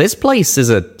 "This place is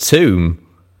a tomb,"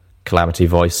 Calamity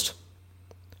voiced.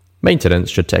 Maintenance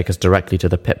should take us directly to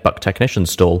the Pitbuck technician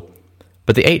stall,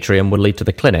 but the atrium would lead to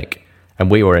the clinic,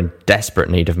 and we were in desperate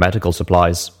need of medical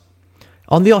supplies.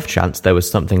 On the off chance there was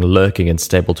something lurking in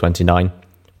Stable 29,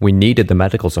 we needed the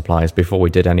medical supplies before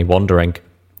we did any wandering.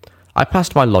 I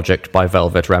passed my logic by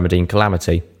Velvet Remedy and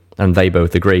Calamity, and they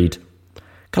both agreed.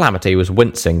 Calamity was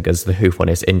wincing as the hoof on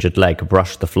his injured leg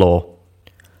brushed the floor.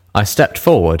 I stepped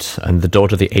forward, and the door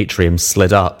to the atrium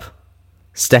slid up.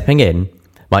 Stepping in,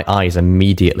 my eyes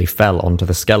immediately fell onto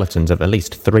the skeletons of at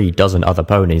least 3 dozen other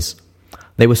ponies.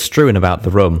 They were strewn about the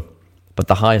room, but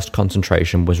the highest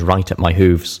concentration was right at my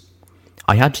hooves.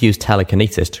 I had to use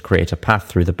telekinesis to create a path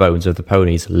through the bones of the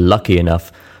ponies lucky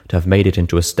enough to have made it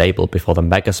into a stable before the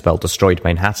megaspell destroyed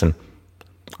Manhattan.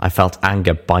 I felt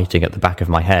anger biting at the back of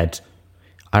my head.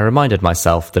 I reminded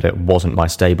myself that it wasn't my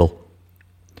stable.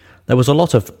 There was a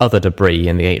lot of other debris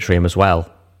in the atrium as well.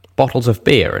 Bottles of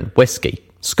beer and whiskey,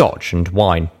 scotch and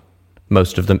wine,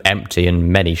 most of them empty and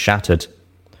many shattered.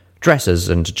 Dresses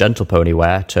and gentle pony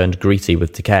wear turned greasy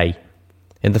with decay.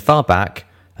 In the far back,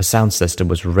 a sound system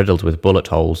was riddled with bullet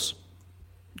holes.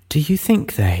 "Do you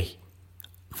think they—"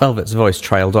 Velvet's voice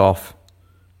trailed off.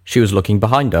 She was looking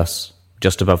behind us,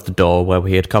 just above the door where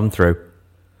we had come through.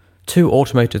 2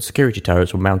 automated security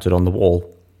turrets were mounted on the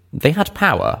wall. They had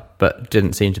power, but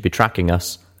didn't seem to be tracking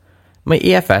us. My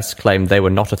EFS claimed they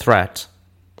were not a threat.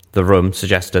 The room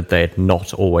suggested they had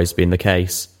not always been the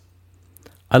case.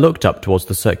 I looked up towards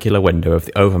the circular window of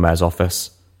the Overmare's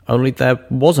office, only there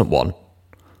wasn't one.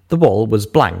 The wall was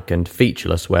blank and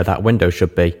featureless where that window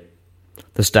should be.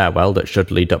 The stairwell that should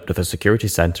lead up to the security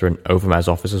centre and Overmare's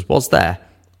offices was there,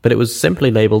 but it was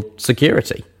simply labelled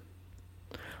security.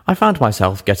 I found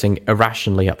myself getting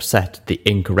irrationally upset at the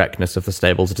incorrectness of the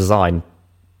stable's design.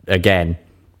 Again.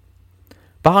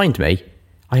 Behind me,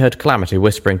 I heard Calamity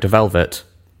whispering to Velvet.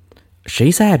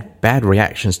 She's had bad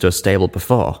reactions to a stable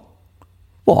before.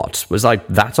 What, was I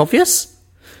that obvious?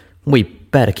 We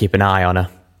better keep an eye on her.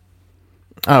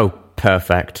 Oh,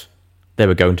 perfect. They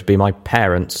were going to be my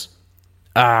parents.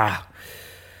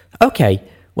 Okay,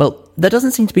 well, there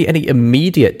doesn't seem to be any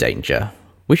immediate danger.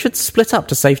 We should split up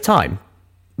to save time.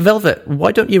 Velvet,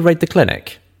 why don't you raid the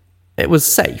clinic? It was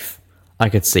safe. I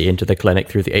could see into the clinic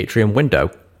through the atrium window.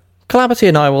 Calamity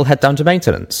and I will head down to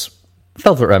maintenance.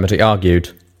 Velvet Remedy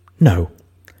argued. No,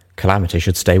 Calamity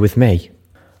should stay with me.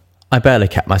 I barely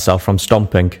kept myself from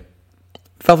stomping.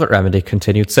 Velvet Remedy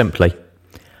continued simply.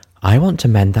 I want to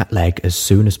mend that leg as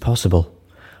soon as possible.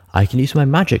 I can use my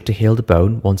magic to heal the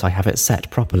bone once I have it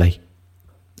set properly.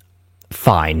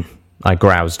 Fine, I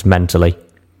groused mentally.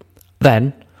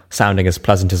 Then, sounding as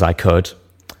pleasant as I could,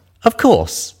 of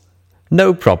course,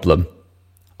 no problem.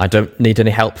 I don't need any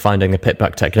help finding the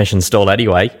pitback technician stall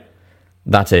anyway.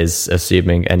 That is,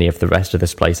 assuming any of the rest of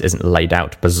this place isn't laid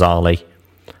out bizarrely.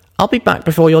 I'll be back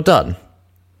before you're done.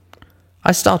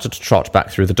 I started to trot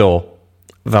back through the door.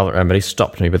 Velvet Remedy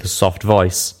stopped me with a soft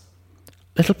voice.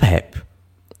 Little Pip,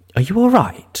 are you all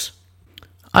right?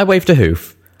 I waved a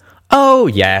hoof. Oh,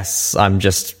 yes, I'm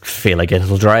just feeling a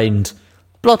little drained.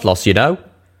 Blood loss, you know.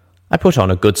 I put on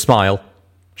a good smile.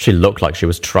 She looked like she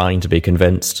was trying to be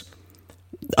convinced.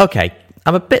 Okay,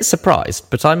 I'm a bit surprised,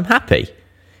 but I'm happy.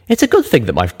 It's a good thing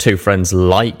that my two friends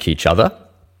like each other.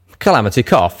 Calamity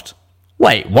coughed.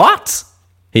 Wait, what?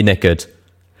 He nickered.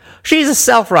 She's a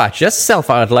self-righteous,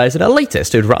 self-idolizing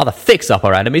elitist who'd rather fix up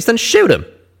her enemies than shoot them.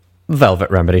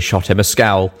 Velvet Remedy shot him a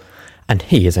scowl. And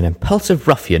he is an impulsive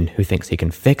ruffian who thinks he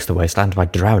can fix the wasteland by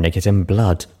drowning it in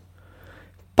blood.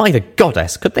 By the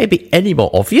goddess, could they be any more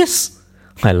obvious?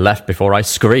 I left before I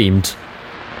screamed.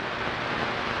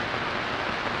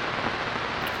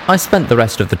 I spent the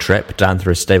rest of the trip down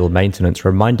through stable maintenance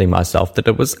reminding myself that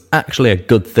it was actually a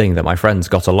good thing that my friends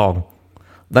got along.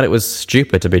 That it was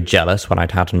stupid to be jealous when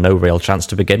I'd had no real chance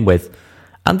to begin with,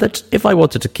 and that if I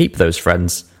wanted to keep those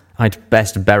friends, I'd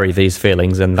best bury these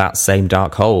feelings in that same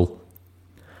dark hole.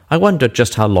 I wondered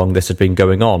just how long this had been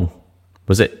going on.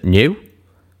 Was it new?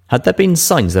 Had there been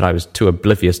signs that I was too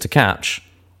oblivious to catch,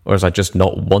 or had I just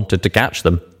not wanted to catch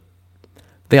them?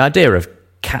 The idea of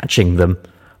catching them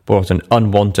brought an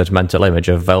unwanted mental image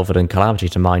of Velvet and Calamity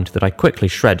to mind that I quickly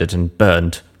shredded and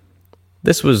burned.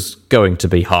 This was going to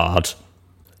be hard.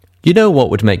 You know what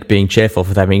would make being cheerful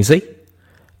for them easy?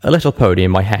 A little pony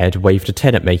in my head waved a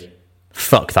tin at me.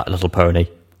 Fuck that little pony.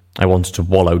 I wanted to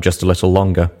wallow just a little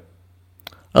longer.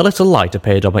 A little light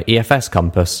appeared on my EFS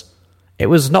compass. It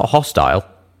was not hostile.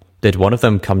 Did one of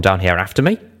them come down here after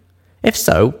me? If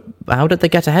so, how did they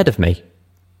get ahead of me?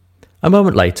 A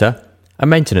moment later, a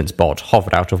maintenance bot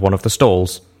hovered out of one of the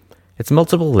stalls, its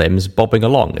multiple limbs bobbing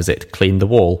along as it cleaned the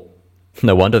wall.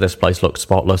 No wonder this place looked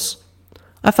spotless.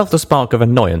 I felt a spark of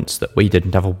annoyance that we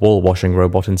didn't have a wall-washing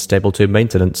robot in Stable 2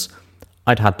 maintenance.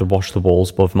 I'd had to wash the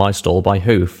walls above my stall by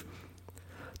hoof.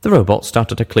 The robot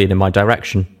started to clean in my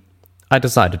direction. I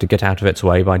decided to get out of its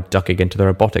way by ducking into the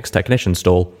robotics technician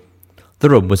stall. The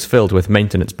room was filled with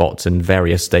maintenance bots in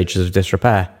various stages of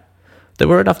disrepair. There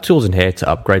were enough tools in here to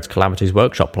upgrade Calamity's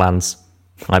workshop plans.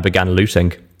 I began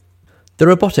looting. The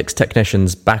robotics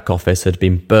technician's back office had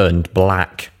been burned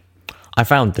black. I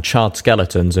found the charred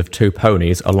skeletons of 2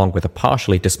 ponies along with a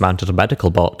partially dismantled medical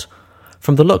bot.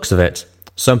 From the looks of it,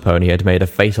 some pony had made a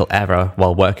fatal error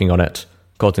while working on it,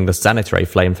 causing the sanitary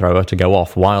flamethrower to go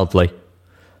off wildly.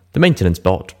 The maintenance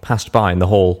bot passed by in the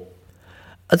hall.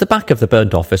 At the back of the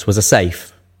burnt office was a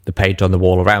safe. The paint on the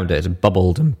wall around it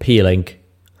bubbled and peeling.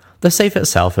 The safe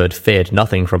itself had feared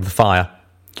nothing from the fire.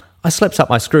 I slipped up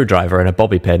my screwdriver and a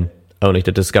bobby pin, only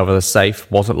to discover the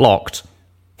safe wasn't locked.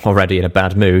 Already in a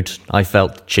bad mood, I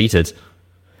felt cheated.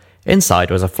 Inside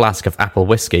was a flask of apple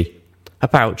whiskey, a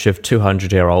pouch of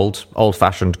 200-year-old,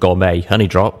 old-fashioned gourmet honey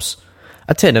drops,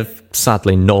 a tin of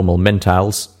sadly normal mint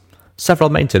owls,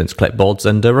 several maintenance clipboards,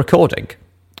 and a recording.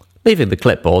 Leaving the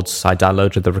clipboards, I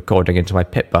downloaded the recording into my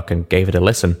pitbuck and gave it a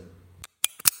listen.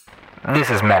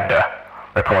 This is Mender,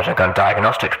 reporting on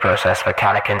diagnostics process for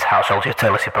Canakin's household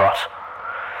utility bot.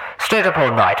 Stayed up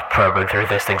all night probing through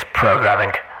this thing's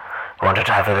programming. Wanted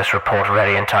to have this report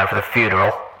ready in time for the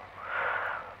funeral.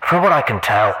 From what I can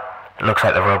tell, it looks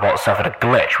like the robot suffered a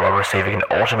glitch while receiving an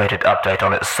automated update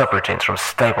on its subroutines from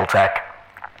Stable Tech.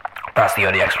 That's the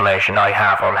only explanation I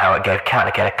have on how it gave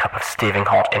Canikin a cup of steaming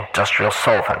hot industrial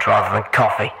solvent rather than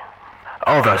coffee.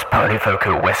 All those pony folk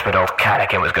who whispered old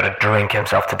Canikin was going to drink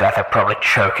himself to death are probably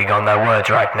choking on their words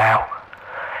right now.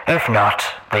 If not,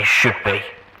 they should be.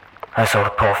 I saw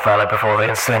the poor fellow before they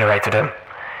incinerated him.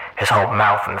 His whole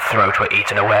mouth and throat were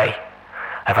eaten away.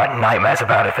 I've had nightmares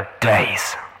about it for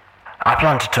days. I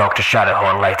plan to talk to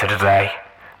Shadowhorn later today.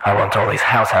 I want all these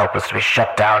house helpers to be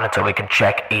shut down until we can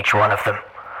check each one of them.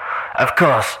 Of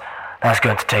course, that's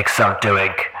going to take some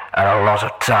doing, and a lot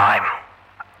of time.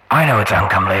 I know it's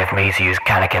uncomely of me to use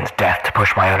Canikin's death to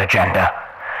push my own agenda,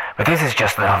 but this is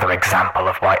just another example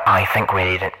of why I think we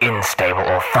need an unstable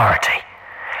authority.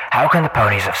 How can the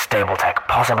ponies of Stapletech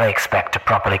possibly expect to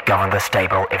properly govern the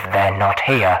stable if they're not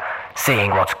here,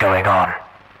 seeing what's going on?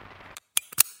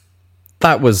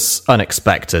 That was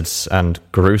unexpected and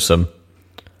gruesome.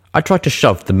 I tried to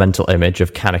shove the mental image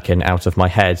of Canikin out of my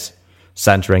head,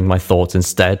 centering my thoughts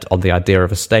instead on the idea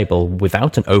of a stable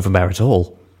without an overmare at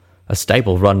all. A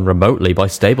stable run remotely by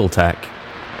Stapletech.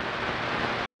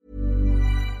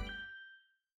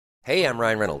 Hey, I'm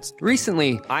Ryan Reynolds.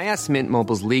 Recently, I asked Mint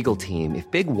Mobile's legal team if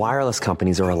big wireless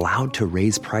companies are allowed to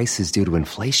raise prices due to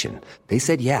inflation. They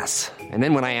said yes. And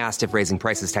then when I asked if raising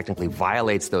prices technically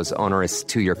violates those onerous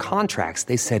two-year contracts,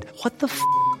 they said, "What the f***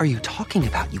 are you talking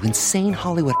about, you insane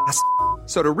Hollywood ass?"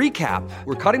 So to recap,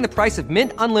 we're cutting the price of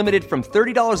Mint Unlimited from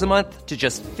 $30 a month to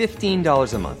just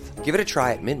 $15 a month. Give it a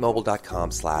try at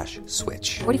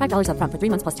mintmobile.com/switch. $45 up front for 3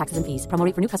 months plus taxes and fees. Promo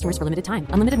rate for new customers for limited time.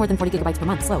 Unlimited more than 40 gigabytes per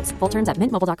month. Slows full terms at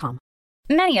mintmobile.com.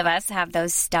 Many of us have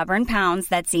those stubborn pounds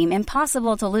that seem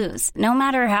impossible to lose, no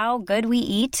matter how good we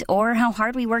eat or how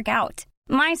hard we work out.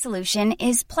 My solution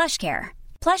is PlushCare.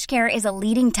 PlushCare is a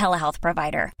leading telehealth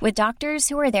provider with doctors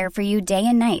who are there for you day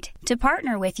and night to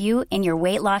partner with you in your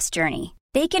weight loss journey.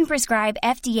 They can prescribe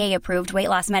FDA-approved weight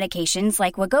loss medications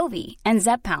like Wegovy and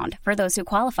Zepbound for those who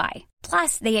qualify.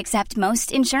 Plus, they accept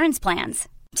most insurance plans.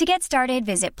 To get started,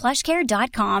 visit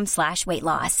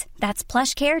plushcare.com/weightloss. That's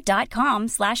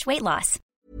plushcare.com/weightloss.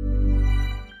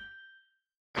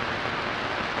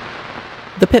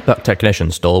 The Pitbuck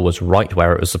technician stall was right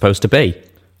where it was supposed to be.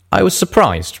 I was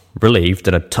surprised, relieved,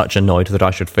 and a touch annoyed that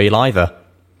I should feel either.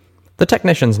 The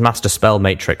technician's master spell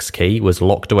matrix key was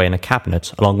locked away in a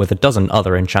cabinet, along with a dozen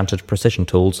other enchanted precision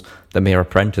tools that mere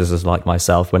apprentices like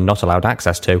myself were not allowed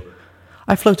access to.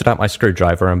 I floated out my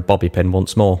screwdriver and bobby pin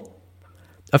once more.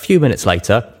 A few minutes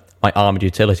later, my armoured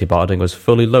utility barding was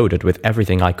fully loaded with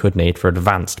everything I could need for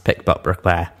advanced pickbuck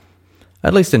repair.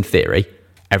 At least in theory,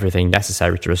 everything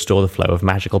necessary to restore the flow of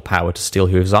magical power to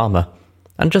Steelhooves' armour.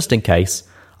 And just in case,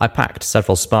 I packed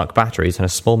several spark batteries and a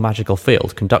small magical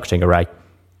field conducting array.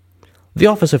 The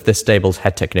office of this stable's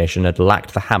head technician had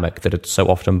lacked the hammock that had so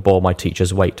often bore my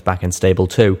teacher's weight back in Stable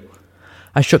 2.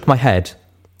 I shook my head,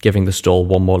 giving the stall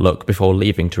one more look before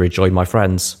leaving to rejoin my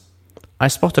friends. I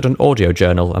spotted an audio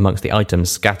journal amongst the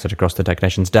items scattered across the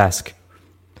technician's desk.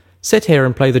 Sit here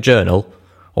and play the journal,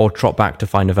 or trot back to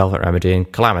find a Velvet Remedy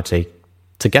and Calamity.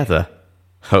 Together.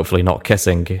 Hopefully not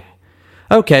kissing.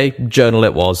 Okay, journal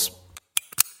it was.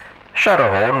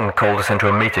 Shadowhorn called us into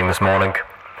a meeting this morning.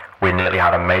 We nearly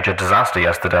had a major disaster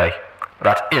yesterday.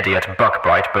 That idiot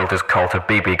Buckbright built his Colt a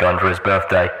BB gun for his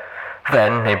birthday.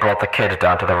 Then he brought the kid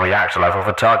down to the reactor level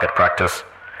for target practice.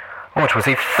 What was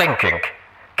he thinking?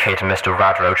 Kate missed a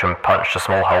radroach and punched a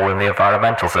small hole in the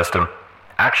environmental system.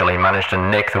 Actually managed to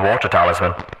nick the water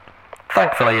talisman.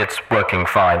 Thankfully it's working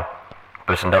fine,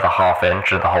 but another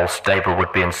half-inch and the whole stable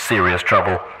would be in serious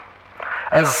trouble.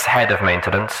 As head of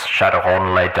maintenance,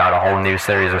 Shadowhorn laid down a whole new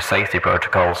series of safety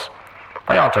protocols.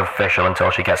 They aren't official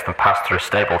until she gets them passed through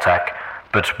Stapletech,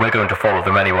 but we're going to follow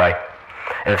them anyway.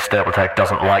 If Stapletech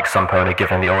doesn't like some pony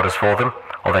giving the orders for them,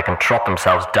 or they can trot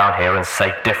themselves down here and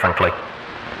say differently.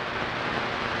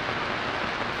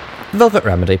 Velvet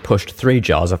Remedy pushed 3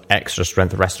 jars of extra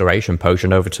strength restoration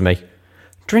potion over to me.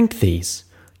 Drink these.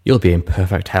 You'll be in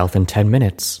perfect health in 10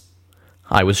 minutes.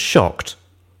 I was shocked.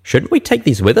 Shouldn't we take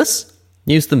these with us?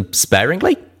 Use them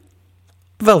sparingly?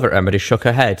 Velvet Remedy shook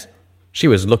her head. She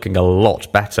was looking a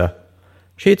lot better.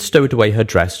 She had stowed away her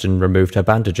dress and removed her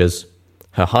bandages.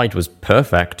 Her hide was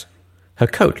perfect. Her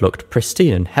coat looked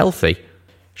pristine and healthy.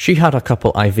 She had a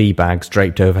couple IV bags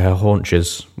draped over her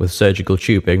haunches, with surgical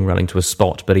tubing running to a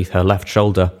spot beneath her left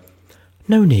shoulder.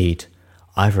 No need.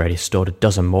 I've already stored a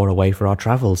dozen more away for our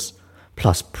travels,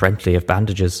 plus plenty of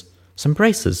bandages, some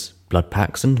braces, blood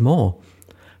packs, and more.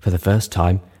 For the first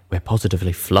time, we're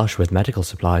positively flush with medical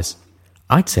supplies.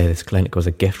 I'd say this clinic was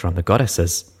a gift from the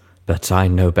goddesses, but I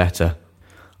know better.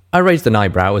 I raised an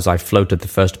eyebrow as I floated the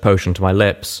first potion to my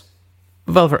lips.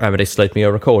 Velvet Remedy slid me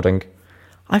a recording.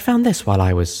 I found this while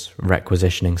I was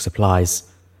requisitioning supplies.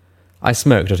 I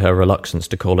smirked at her reluctance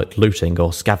to call it looting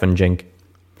or scavenging.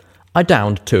 I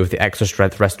downed 2 of the extra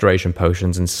strength restoration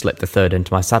potions and slipped the 3rd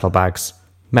into my saddlebags.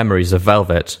 Memories of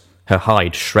Velvet, her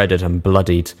hide shredded and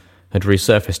bloodied, had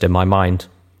resurfaced in my mind.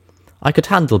 I could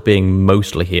handle being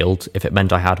mostly healed if it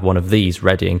meant I had one of these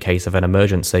ready in case of an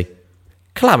emergency.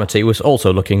 Calamity was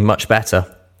also looking much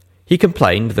better. He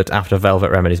complained that after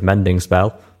Velvet Remedy's mending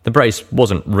spell, the brace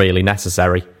wasn't really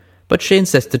necessary, but she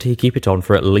insisted he keep it on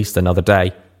for at least another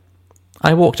day.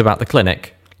 I walked about the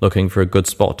clinic, looking for a good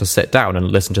spot to sit down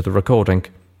and listen to the recording.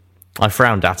 I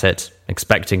frowned at it,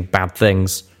 expecting bad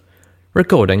things.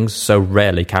 Recordings so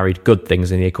rarely carried good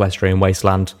things in the equestrian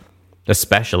wasteland,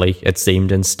 especially, it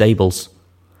seemed, in stables.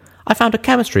 I found a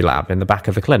chemistry lab in the back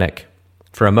of the clinic.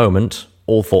 For a moment,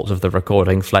 all thoughts of the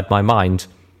recording fled my mind.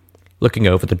 Looking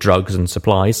over the drugs and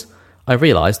supplies, I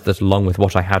realised that along with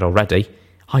what I had already,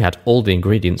 I had all the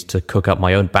ingredients to cook up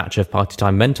my own batch of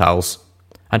party-time mentals.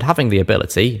 And having the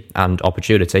ability and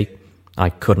opportunity, I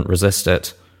couldn't resist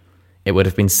it. It would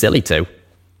have been silly to.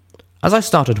 As I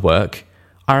started work,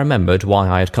 I remembered why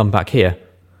I had come back here.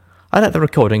 I let the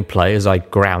recording play as I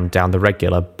ground down the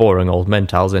regular, boring old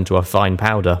mentals into a fine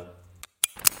powder.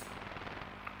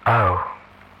 Oh.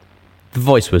 The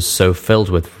voice was so filled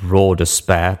with raw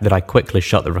despair that I quickly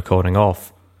shut the recording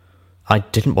off. I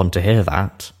didn't want to hear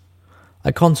that.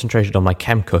 I concentrated on my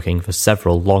chem cooking for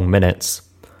several long minutes,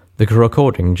 the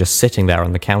recording just sitting there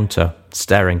on the counter,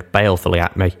 staring balefully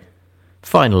at me.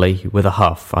 Finally, with a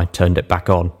huff, I turned it back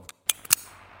on.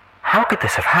 How could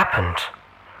this have happened?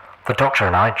 The doctor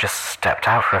and I just stepped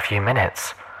out for a few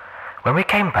minutes. When we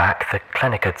came back, the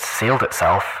clinic had sealed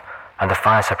itself, and the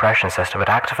fire suppression system had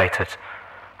activated,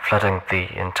 flooding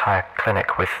the entire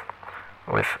clinic with...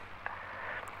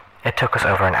 It took us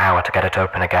over an hour to get it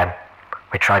open again.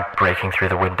 We tried breaking through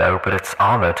the window, but it's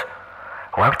armoured.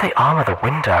 Why would they armour the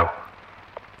window?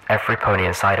 Every pony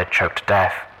inside had choked to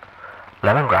death.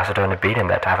 Lemongrass had only been in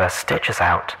there to have her stitches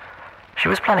out. She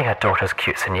was planning her daughter's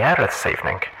quinceañera this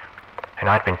evening, and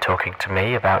I'd been talking to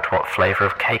me about what flavour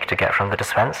of cake to get from the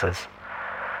dispensers.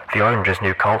 The orange's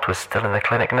new colt was still in the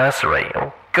clinic nursery.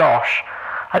 Oh gosh,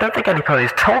 I don't think any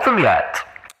ponies told them yet.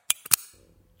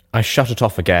 I shut it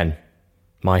off again.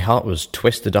 My heart was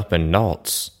twisted up in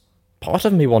knots. Part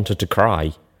of me wanted to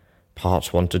cry.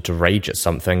 Part wanted to rage at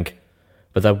something.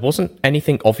 But there wasn't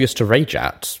anything obvious to rage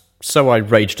at, so I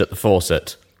raged at the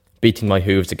faucet, beating my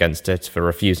hooves against it for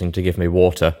refusing to give me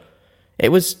water. It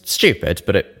was stupid,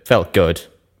 but it felt good.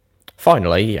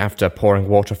 Finally, after pouring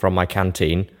water from my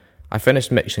canteen, I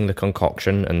finished mixing the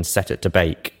concoction and set it to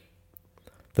bake.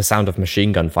 The sound of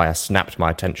machine gun fire snapped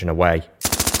my attention away.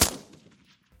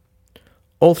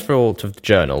 All throughout of the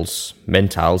journals,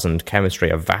 Mintals and chemistry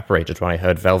evaporated when I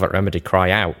heard Velvet Remedy cry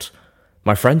out.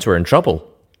 My friends were in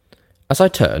trouble. As I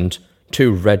turned,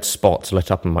 2 red spots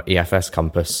lit up on my EFS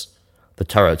compass. The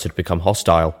turrets had become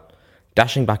hostile.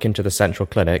 Dashing back into the central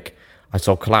clinic, I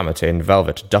saw Calamity and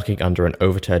Velvet ducking under an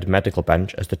overturned medical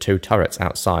bench as the 2 turrets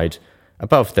outside,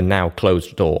 above the now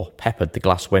closed door, peppered the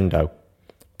glass window.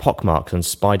 Pockmarks and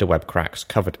spiderweb cracks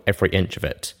covered every inch of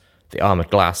it, the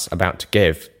armoured glass about to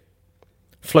give.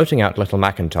 Floating out Little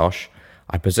Macintosh,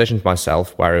 I positioned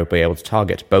myself where I would be able to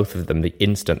target both of them the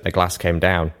instant the glass came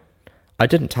down. I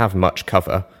didn't have much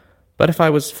cover, but if I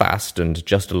was fast and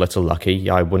just a little lucky,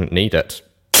 I wouldn't need it.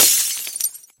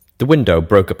 The window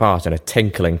broke apart in a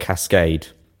tinkling cascade.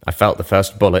 I felt the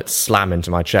first bullet slam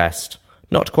into my chest,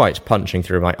 not quite punching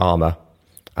through my armour.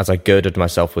 As I girded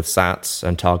myself with sats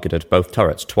and targeted both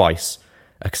turrets twice,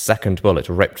 a second bullet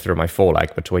ripped through my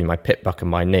foreleg between my pit buck and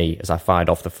my knee as I fired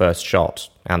off the first shot,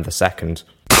 and the second.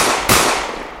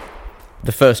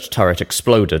 The first turret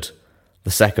exploded.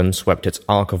 The second swept its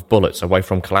arc of bullets away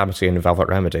from Calamity and Velvet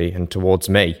Remedy and towards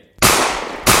me.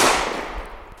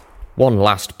 One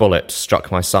last bullet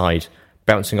struck my side,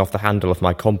 bouncing off the handle of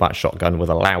my combat shotgun with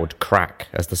a loud crack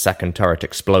as the second turret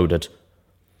exploded.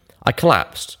 I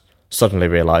collapsed, suddenly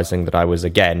realising that I was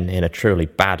again in a truly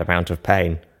bad amount of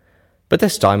pain. But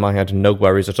this time I had no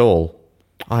worries at all.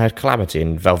 I had Calamity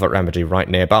and Velvet Remedy right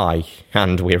nearby,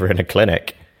 and we were in a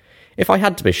clinic. If I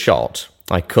had to be shot,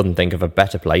 I couldn't think of a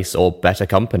better place or better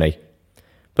company.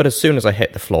 But as soon as I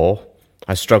hit the floor,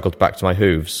 I struggled back to my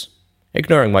hooves.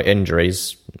 Ignoring my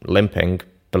injuries, limping,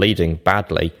 bleeding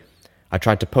badly, I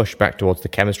tried to push back towards the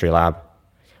chemistry lab.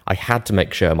 I had to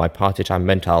make sure my party-time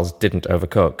mentals didn't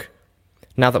overcook.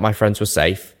 Now that my friends were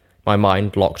safe, my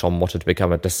mind locked on what had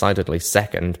become a decidedly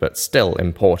second but still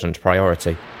important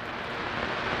priority.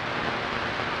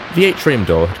 The atrium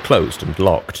door had closed and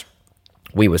locked.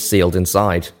 We were sealed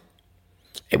inside.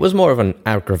 It was more of an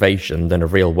aggravation than a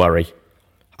real worry.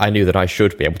 I knew that I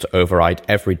should be able to override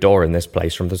every door in this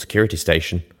place from the security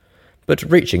station, but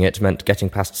reaching it meant getting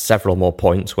past several more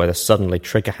points where the suddenly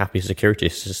trigger-happy security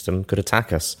system could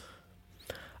attack us.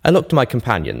 I looked to my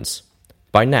companions.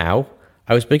 By now,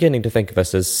 I was beginning to think of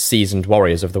us as seasoned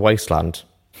warriors of the wasteland.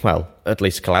 Well, at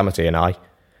least Calamity and I.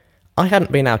 I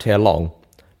hadn't been out here long,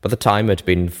 but the time had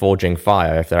been forging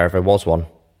fire if there ever was one.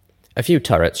 A few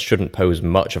turrets shouldn't pose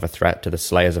much of a threat to the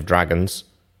slayers of dragons.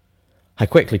 I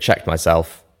quickly checked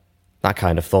myself. That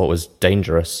kind of thought was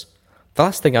dangerous. The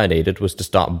last thing I needed was to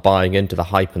start buying into the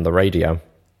hype and the radio.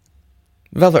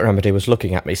 Velvet Remedy was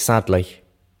looking at me sadly.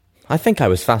 I think I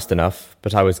was fast enough,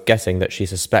 but I was guessing that she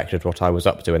suspected what I was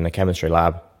up to in the chemistry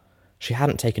lab. She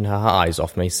hadn't taken her eyes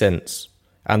off me since,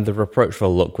 and the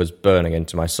reproachful look was burning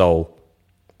into my soul.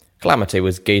 Calamity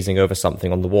was gazing over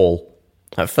something on the wall.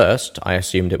 At first, I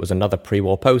assumed it was another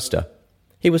pre-war poster.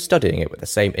 He was studying it with the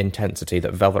same intensity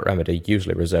that Velvet Remedy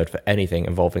usually reserved for anything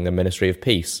involving the Ministry of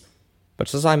Peace.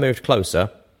 But as I moved closer,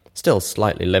 still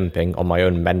slightly limping on my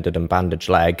own mended and bandaged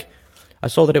leg, I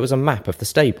saw that it was a map of the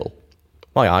stable.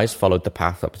 My eyes followed the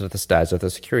path up to the stairs of the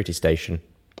security station.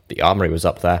 The armory was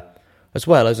up there, as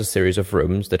well as a series of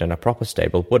rooms that in a proper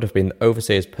stable would have been the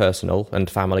overseer's personal and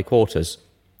family quarters.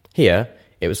 Here,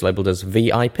 it was labelled as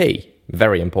VIP,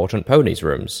 Very Important Ponies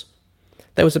Rooms.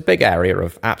 There was a big area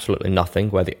of absolutely nothing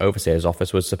where the overseer's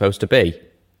office was supposed to be.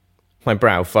 My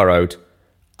brow furrowed.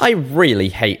 I really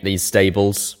hate these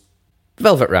stables.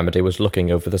 Velvet Remedy was looking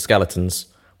over the skeletons,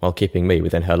 while keeping me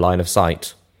within her line of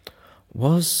sight.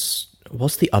 Was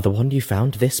the other one you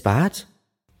found this bad?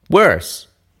 Worse,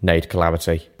 neighed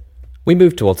Calamity. We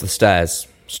moved towards the stairs,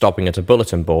 stopping at a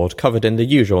bulletin board covered in the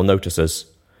usual notices.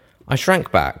 I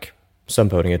shrank back.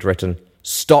 Somebody had written,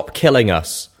 "Stop killing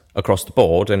us," across the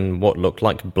board in what looked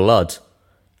like blood.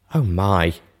 Oh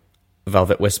my,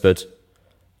 Velvet whispered.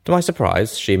 To my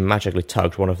surprise, she magically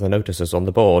tugged one of the notices on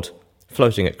the board,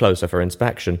 floating it closer for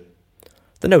inspection.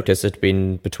 The notice had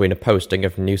been between a posting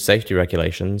of new safety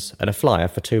regulations and a flyer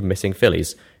for 2 missing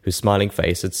fillies whose smiling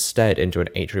face had stared into an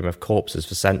atrium of corpses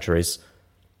for centuries.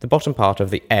 The bottom part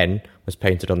of the N was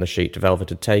painted on the sheet Velvet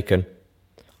had taken.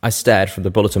 I stared from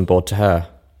the bulletin board to her,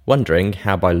 wondering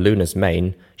how by Luna's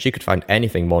mane she could find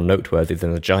anything more noteworthy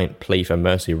than the giant plea for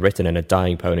mercy written in a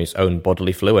dying pony's own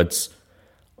bodily fluids.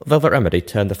 Velvet Remedy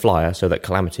turned the flyer so that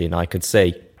Calamity and I could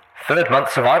see. 3rd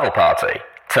month survival party.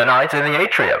 Tonight in the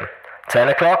atrium. 10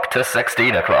 o'clock to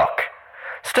 16 o'clock.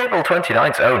 Stable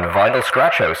 29's own vinyl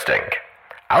scratch hosting.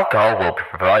 Alcohol will be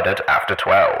provided after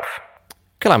 12.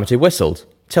 Calamity whistled,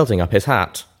 tilting up his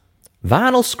hat.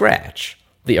 Vinyl scratch?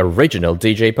 The original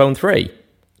DJ Pone 3.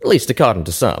 At least according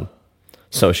to some.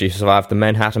 So she survived the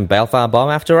Manhattan Balefire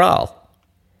bomb after all.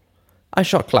 I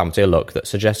shot Calamity a look that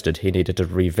suggested he needed to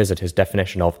revisit his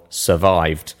definition of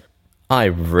survived. I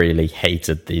really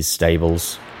hated these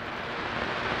stables.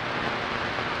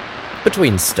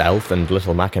 Between Stealth and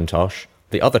Little Macintosh,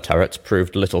 the other turrets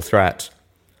proved little threat.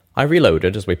 I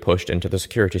reloaded as we pushed into the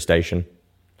security station.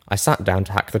 I sat down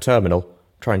to hack the terminal,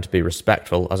 trying to be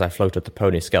respectful as I floated the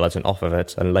pony skeleton off of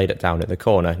it and laid it down in the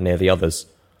corner near the others.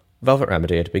 Velvet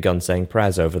Remedy had begun saying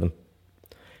prayers over them.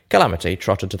 Calamity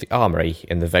trotted to the armory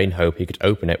in the vain hope he could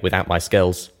open it without my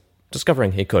skills.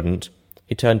 Discovering he couldn't,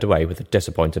 he turned away with a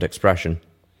disappointed expression.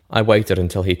 I waited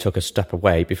until he took a step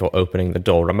away before opening the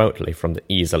door remotely from the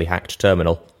easily hacked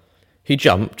terminal. He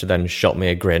jumped, then shot me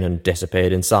a grin and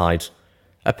disappeared inside.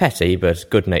 A petty but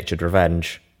good-natured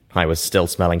revenge. I was still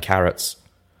smelling carrots.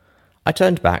 I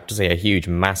turned back to see a huge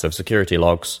mass of security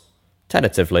logs.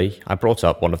 Tentatively, I brought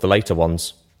up one of the later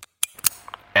ones.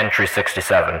 Entry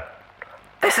 67.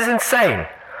 This is insane.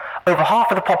 Over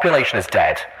half of the population is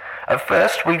dead. At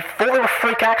first, we thought they were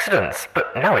freak accidents,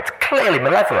 but now it's clearly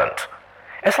malevolent.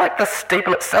 It's like the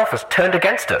stable itself has turned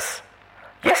against us.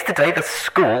 Yesterday, the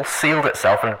school sealed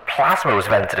itself and plasma was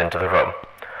vented into the room.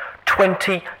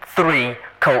 23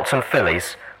 colts and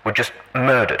fillies were just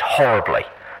murdered horribly.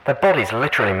 Their bodies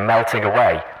literally melting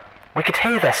away. We could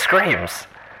hear their screams.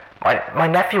 My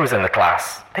nephew was in the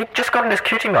class. He'd just gotten his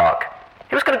cutie mark.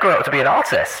 He was going to grow up to be an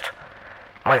artist.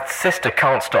 My sister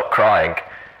can't stop crying.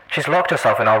 She's locked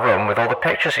herself in our room with all the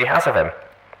pictures she has of him.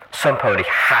 Some pony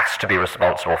has to be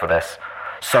responsible for this.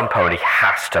 Some pony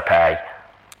has to pay.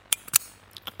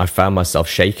 I found myself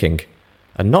shaking,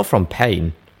 and not from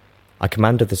pain. I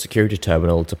commanded the security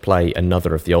terminal to play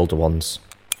another of the older ones.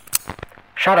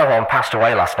 Shadowhorn passed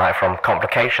away last night from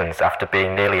complications after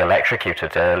being nearly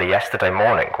electrocuted early yesterday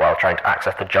morning while trying to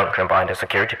access the junction behind a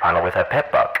security panel with her pit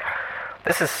buck.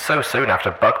 This is so soon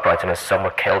after Bugbright and his son were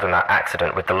killed in that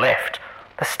accident with the lift.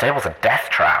 The stable's a death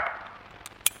trap.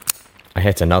 I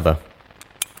hit another.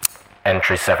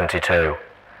 Entry 72.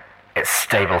 It's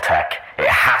Stable-Tech. It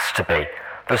has to be.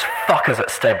 Those fuckers at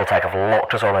Stable-Tech have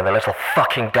locked us all in their little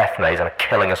fucking death maze and are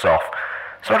killing us off.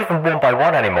 It's not even one by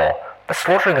one anymore. They're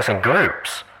slaughtering us in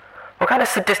groups. What kind of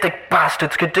sadistic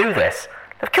bastards could do this?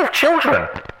 They've killed children.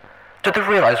 Do they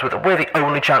realise that we're the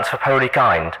only chance for pony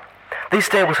kind? These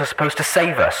stables are supposed to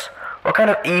save us. What kind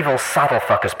of evil saddle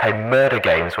fuckers play murder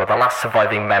games with the last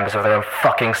surviving members of their own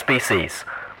fucking species?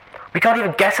 We can't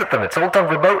even get at them. It's all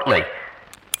done remotely.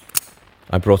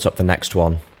 I brought up the next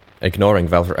one, ignoring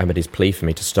Velvet Remedy's plea for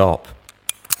me to stop.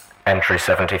 Entry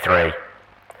 73.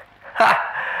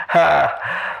 Ha!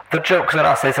 Ha! The joke's on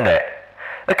us, isn't it?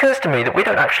 It occurs to me that we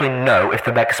don't actually know if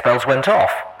the mega spells went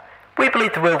off. We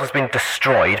believe the world has been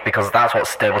destroyed because that's what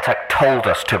Stable-Tech told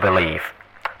us to believe.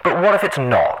 But what if it's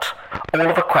not? All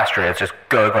of Equestria is just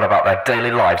going on about their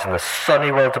daily lives in the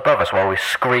sunny world above us while we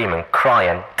scream and cry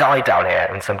and die down here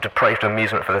in some depraved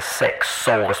amusement for the sick,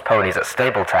 soulless ponies at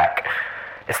Stable-Tech.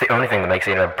 It's the only thing that makes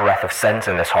even a breath of sense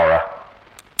in this horror.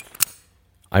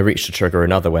 I reached to trigger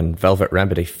another when Velvet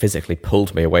Remedy physically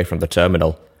pulled me away from the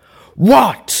terminal.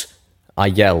 What? I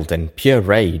yelled in pure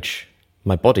rage,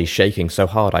 my body shaking so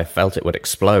hard I felt it would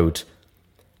explode.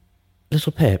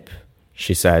 Little Pip,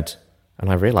 she said, and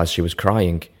I realised she was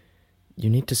crying. You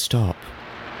need to stop.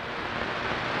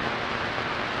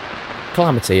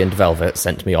 Calamity and Velvet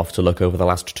sent me off to look over the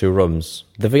last two rooms,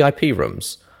 the VIP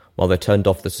rooms, while they turned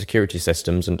off the security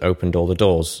systems and opened all the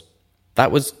doors.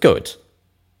 That was good.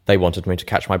 They wanted me to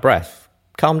catch my breath,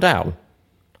 calm down.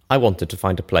 I wanted to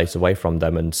find a place away from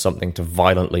them and something to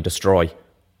violently destroy.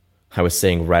 I was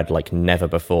seeing red like never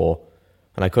before,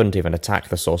 and I couldn't even attack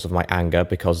the source of my anger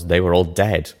because they were all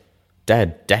dead.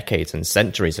 Dead decades and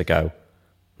centuries ago.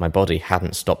 My body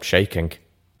hadn't stopped shaking.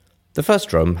 The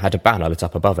first room had a banner lit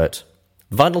up above it.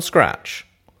 Vinyl Scratch.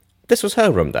 This was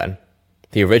her room then.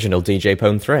 The original DJ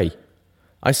Pone 3.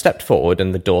 I stepped forward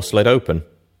and the door slid open.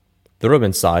 The room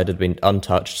inside had been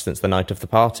untouched since the night of the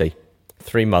party,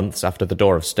 3 months after the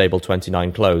door of Stable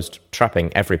 29 closed,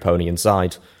 trapping every pony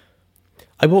inside.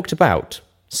 I walked about,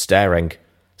 staring.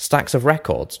 Stacks of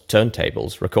records,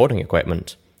 turntables, recording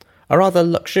equipment. A rather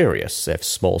luxurious, if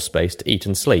small space to eat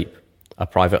and sleep. A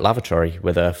private lavatory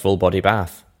with a full-body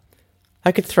bath.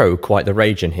 I could throw quite the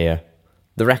rage in here.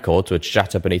 The records would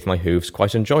shatter beneath my hooves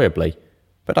quite enjoyably,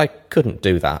 but I couldn't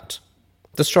do that.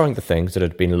 Destroying the things that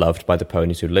had been loved by the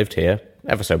ponies who lived here,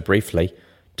 ever so briefly,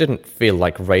 didn't feel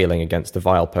like railing against the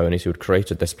vile ponies who had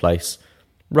created this place.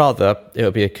 Rather, it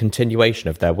would be a continuation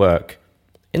of their work.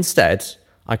 Instead,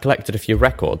 I collected a few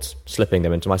records, slipping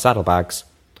them into my saddlebags.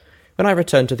 When I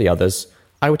returned to the others,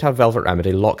 I would have Velvet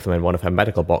Remedy lock them in one of her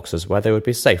medical boxes where they would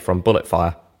be safe from bullet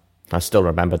fire. I still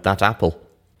remembered that apple.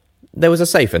 There was a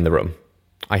safe in the room.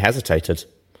 I hesitated.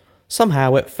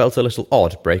 Somehow it felt a little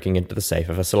odd breaking into the safe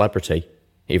of a celebrity,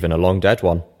 even a long-dead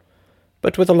one.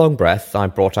 But with a long breath, I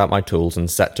brought out my tools and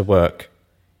set to work.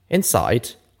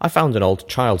 Inside, I found an old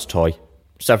child's toy,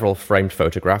 several framed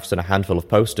photographs and a handful of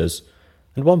posters,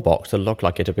 and one box that looked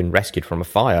like it had been rescued from a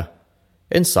fire.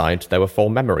 Inside, there were 4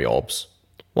 memory orbs.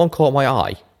 One caught my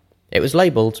eye. It was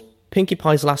labelled Pinkie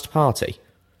Pie's Last Party.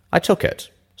 I took it,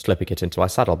 slipping it into my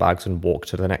saddlebags, and walked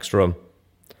to the next room.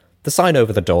 The sign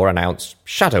over the door announced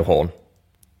Shadowhorn.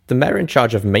 The mayor in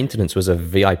charge of maintenance was a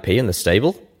VIP in the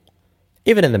stable?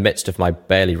 Even in the midst of my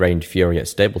barely reined fury at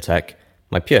Stable-Tech,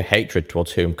 my pure hatred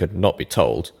towards whom could not be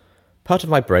told, part of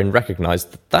my brain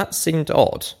recognised that seemed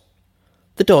odd.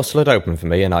 The door slid open for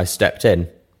me and I stepped in.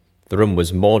 The room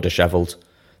was more dishevelled.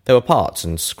 There were parts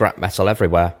and scrap metal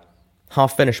everywhere.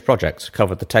 Half-finished projects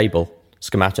covered the table.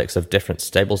 Schematics of different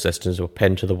stable systems were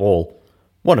pinned to the wall.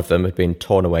 One of them had been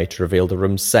torn away to reveal the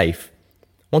room's safe.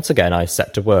 Once again I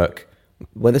set to work.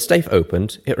 When the safe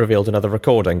opened, it revealed another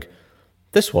recording.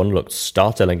 This one looked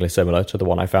startlingly similar to the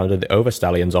one I found in the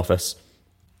Overstallion's office.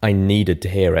 I needed to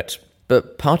hear it,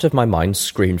 but part of my mind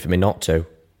screamed for me not to.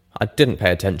 I didn't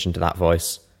pay attention to that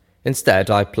voice. Instead,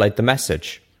 I played the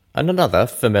message, and another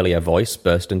familiar voice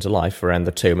burst into life around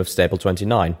the tomb of Stable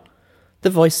 29. The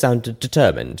voice sounded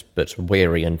determined, but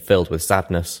weary and filled with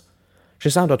sadness. She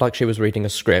sounded like she was reading a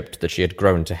script that she had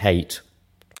grown to hate.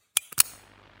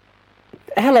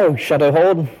 Hello,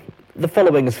 Shadowhorn. The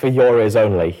following is for your ears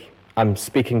only. I'm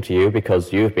speaking to you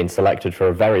because you've been selected for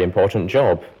a very important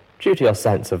job, due to your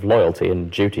sense of loyalty and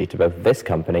duty to both this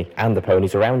company and the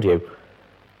ponies around you.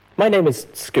 My name is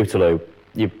Scootaloo.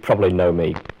 You probably know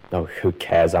me. Oh, who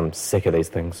cares? I'm sick of these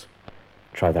things.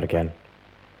 Try that again.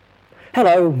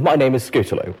 Hello, my name is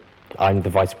Scootaloo. I'm the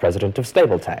Vice President of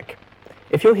Stable-Tech.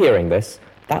 If you're hearing this,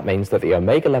 that means that the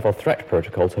Omega-level threat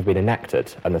protocols have been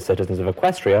enacted, and the citizens of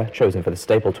Equestria, chosen for the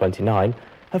Stable 29,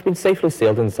 have been safely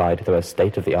sealed inside the most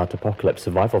state-of-the-art apocalypse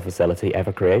survival facility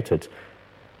ever created.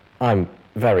 I'm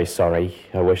very sorry.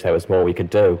 I wish there was more we could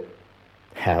do.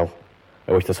 Hell,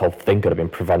 I wish this whole thing could have been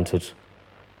prevented.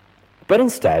 But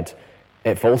instead,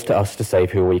 it falls to us to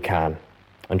save who we can,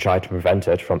 and try to prevent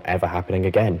it from ever happening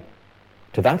again.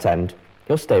 To that end,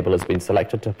 your stable has been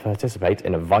selected to participate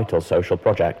in a vital social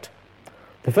project.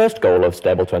 The first goal of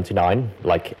Stable 29,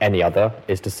 like any other,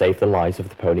 is to save the lives of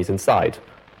the ponies inside.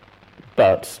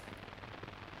 But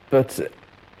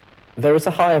there is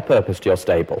a higher purpose to your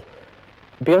stable.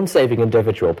 Beyond saving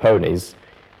individual ponies,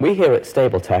 we here at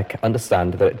StableTech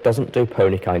understand that it doesn't do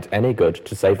ponykind any good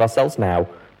to save ourselves now,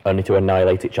 only to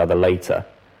annihilate each other later.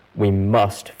 We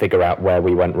must figure out where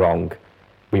we went wrong.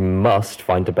 We must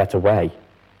find a better way.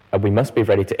 And we must be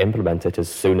ready to implement it as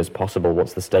soon as possible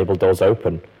once the stable doors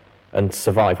open, and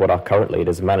survive what our current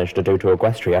leaders managed to do to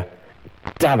Equestria.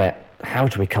 Damn it! How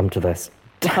do we come to this?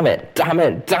 Damn it! Damn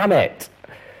it! Damn it!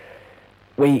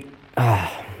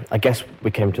 I guess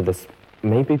we came to this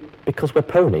maybe because we're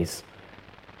ponies.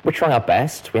 We try our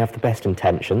best, we have the best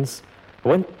intentions, but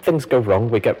when things go wrong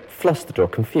we get flustered or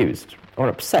confused, or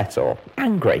upset or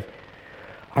angry.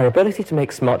 Our ability to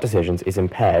make smart decisions is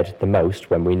impaired the most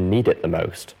when we need it the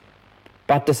most.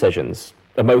 Bad decisions,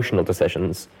 emotional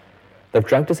decisions, they've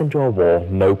dragged us into a war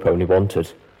no pony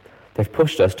wanted. They've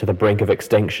pushed us to the brink of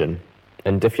extinction,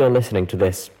 and if you're listening to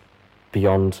this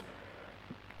beyond,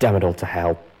 damn it all to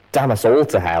hell. Damn us all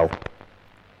to hell.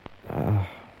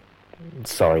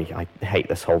 Sorry, I hate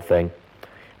this whole thing.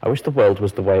 I wish the world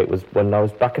was the way it was when I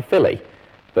was back at Philly,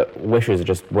 but wishes are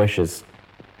just wishes.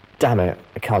 Damn it,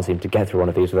 I can't seem to get through one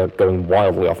of these without going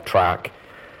wildly off track.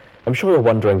 I'm sure you're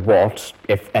wondering what,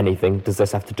 if anything, does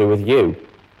this have to do with you?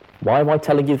 Why am I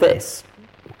telling you this?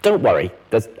 Don't worry,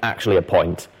 there's actually a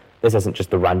point. This isn't just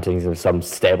the rantings of some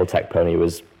stable tech pony who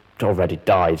has already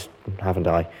died, haven't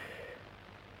I?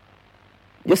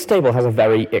 Your stable has a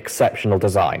very exceptional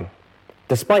design.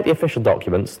 Despite the official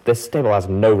documents, this stable has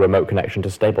no remote connection to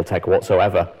stable tech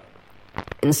whatsoever.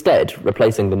 Instead,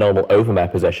 replacing the normal overmare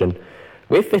position,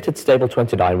 we've fitted Stable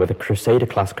 29 with a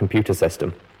Crusader-class computer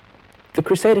system. The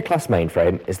Crusader-class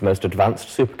mainframe is the most advanced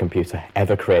supercomputer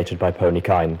ever created by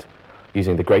ponykind,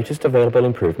 using the greatest available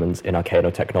improvements in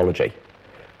Arcano technology.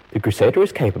 The Crusader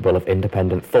is capable of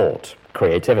independent thought,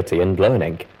 creativity, and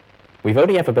learning. We've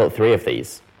only ever built 3 of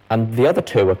these, and the other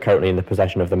 2 are currently in the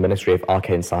possession of the Ministry of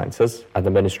Arcane Sciences and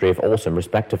the Ministry of Awesome,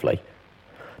 respectively.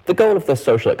 The goal of this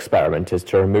social experiment is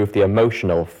to remove the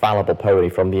emotional, fallible pony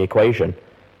from the equation,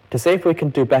 to see if we can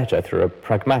do better through a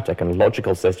pragmatic and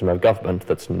logical system of government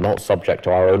that's not subject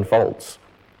to our own faults.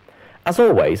 As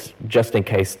always, just in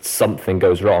case something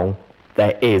goes wrong,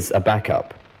 there is a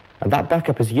backup, and that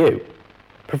backup is you.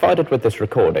 Provided with this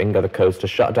recording are the codes to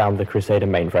shut down the Crusader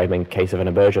mainframe in case of an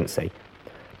emergency.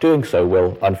 Doing so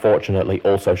will, unfortunately,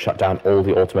 also shut down all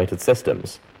the automated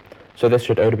systems, so this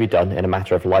should only be done in a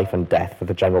matter of life and death for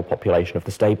the general population of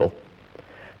the stable.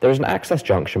 There is an access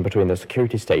junction between the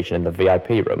security station and the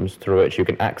VIP rooms through which you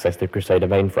can access the Crusader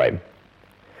mainframe.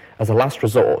 As a last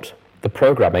resort, the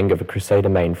programming of a Crusader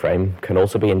mainframe can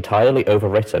also be entirely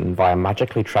overwritten via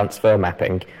magically transfer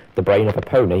mapping the brain of a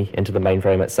pony into the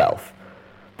mainframe itself.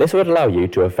 This would allow you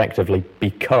to effectively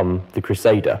become the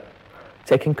Crusader,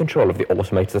 taking control of the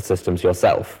automated systems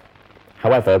yourself.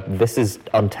 However, this is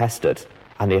untested,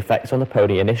 and the effects on the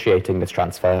pony initiating this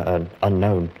transfer are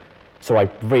unknown, so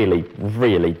I really,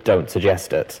 really don't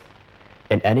suggest it.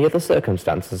 In any other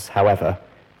circumstances, however,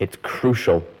 it's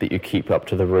crucial that you keep up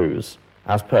to the ruse,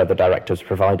 as per the directives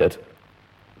provided.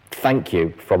 Thank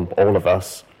you from all of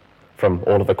us, from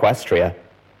all of Equestria.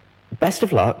 Best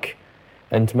of luck,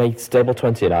 and may Stable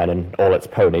 29 and all its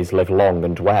ponies live long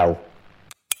and well.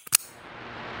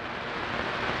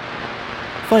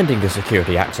 Finding the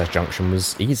security access junction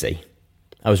was easy.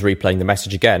 I was replaying the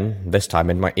message again, this time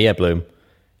in my earbloom.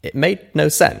 It made no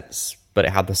sense, but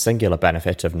it had the singular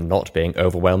benefit of not being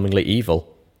overwhelmingly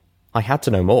evil. I had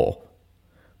to know more.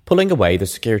 Pulling away the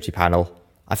security panel,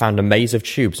 I found a maze of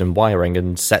tubes and wiring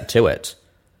and set to it.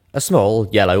 A small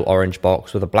yellow-orange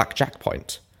box with a black jack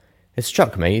point. It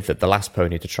struck me that the last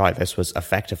pony to try this was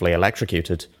effectively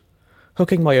electrocuted.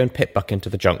 Hooking my own pitbuck into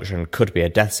the junction could be a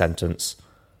death sentence.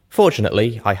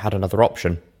 Fortunately, I had another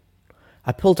option.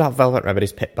 I pulled out Velvet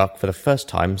Remedy's pitbuck for the first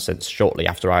time since shortly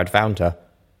after I had found her.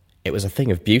 It was a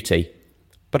thing of beauty,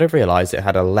 but I realised it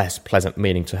had a less pleasant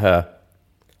meaning to her.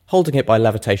 Holding it by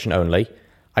levitation only,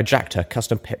 I jacked her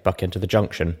custom pitbuck into the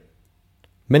junction.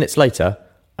 Minutes later,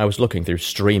 I was looking through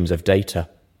streams of data.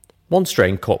 One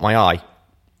string caught my eye.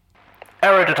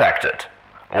 Error detected.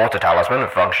 Water talisman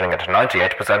functioning at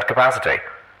 98% capacity.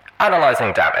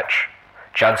 Analyzing damage.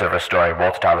 Chance of restoring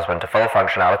Water Talisman to full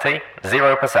functionality,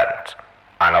 0%.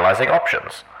 Analyzing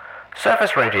options.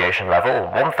 Surface radiation level,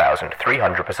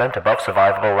 1,300% above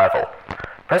survivable level.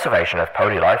 Preservation of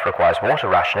pony life requires water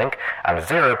rationing and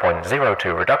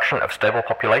 0.02 reduction of stable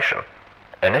population.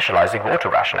 Initializing water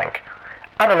rationing.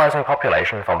 Analyzing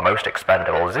population for most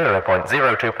expendable,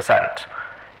 0.02%.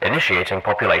 Initiating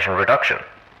population reduction.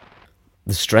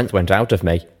 The strength went out of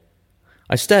me.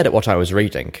 I stared at what I was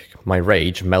reading, my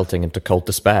rage melting into cold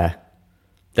despair.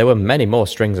 There were many more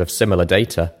strings of similar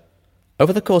data.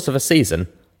 Over the course of a season,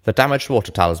 the damaged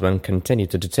water talisman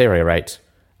continued to deteriorate,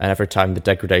 and every time the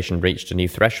degradation reached a new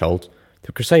threshold,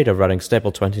 the Crusader running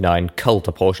Stable 29 culled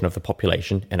a portion of the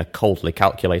population in a coldly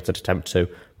calculated attempt to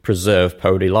preserve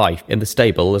pony life in the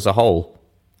stable as a whole.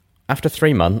 After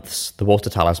 3 months, the water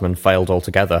talisman failed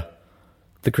altogether.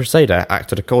 The Crusader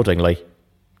acted accordingly,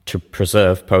 to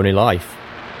preserve pony life.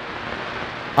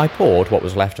 I poured what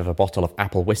was left of a bottle of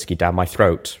apple whiskey down my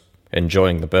throat,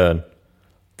 enjoying the burn.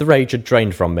 The rage had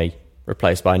drained from me,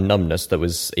 replaced by numbness that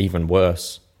was even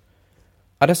worse.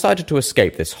 I decided to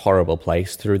escape this horrible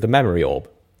place through the memory orb,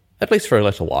 at least for a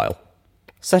little while.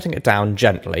 Setting it down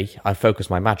gently, I focused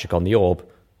my magic on the orb.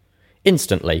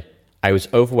 Instantly, I was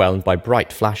overwhelmed by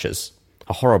bright flashes,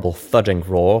 a horrible thudding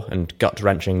roar, and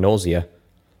gut-wrenching nausea.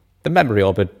 The memory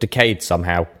orb had decayed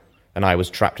somehow, and I was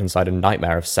trapped inside a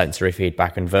nightmare of sensory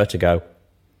feedback and vertigo.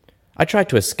 I tried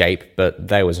to escape, but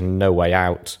there was no way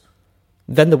out.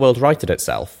 Then the world righted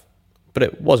itself, but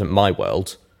it wasn't my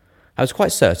world. I was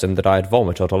quite certain that I had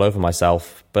vomited all over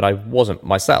myself, but I wasn't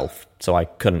myself, so I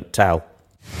couldn't tell.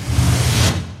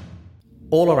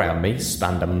 All around me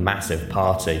spanned a massive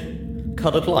party.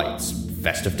 Coloured lights,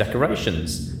 festive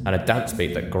decorations, and a dance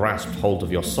beat that grasped hold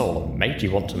of your soul and made you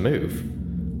want to move.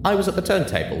 I was at the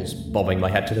turntables, bobbing my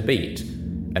head to the beat,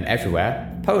 and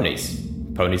everywhere, ponies.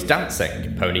 Ponies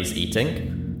dancing, ponies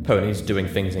eating, ponies doing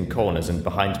things in corners and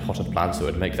behind potted plants that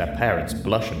would make their parents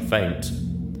blush and faint.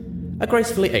 A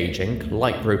gracefully aging,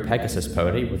 light blue Pegasus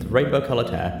pony with rainbow-coloured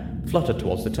hair fluttered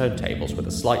towards the turntables with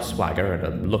a slight swagger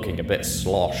and looking a bit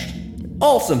sloshed.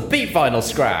 "Awesome beat vinyl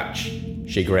scratch!"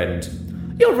 she grinned.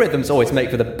 "Your rhythms always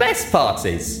make for the best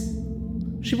parties!"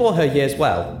 She wore her years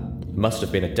well. Must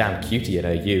have been a damn cutie in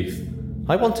her youth.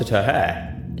 I wanted her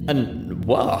hair. And,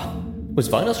 whoa, was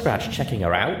Vinyl Scratch checking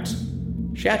her out?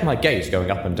 She had my gaze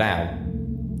going up and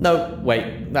down. No,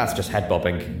 wait, that's just head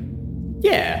bobbing.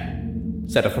 "Yeah,"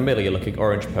 said a familiar-looking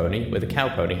orange pony with a cow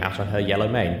pony hat on her yellow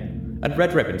mane, and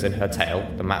red ribbons in her tail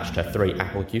that matched her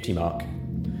 3-apple cutie mark.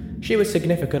 She was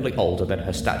significantly older than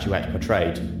her statuette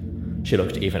portrayed. She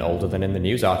looked even older than in the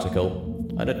news article,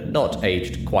 and had not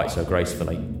aged quite so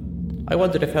gracefully. I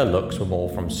wondered if her looks were more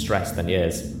from stress than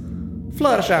years.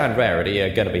 Fluttershy and Rarity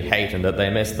are going to be hating that they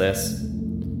missed this.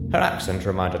 Her accent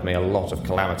reminded me a lot of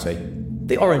Calamity.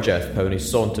 The orange earth pony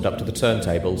sauntered up to the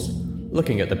turntables,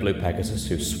 looking at the blue Pegasus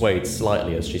who swayed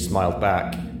slightly as she smiled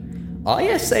back. "Are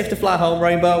you safe to fly home,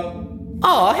 Rainbow?"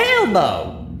 "Aw, hell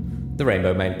no!" The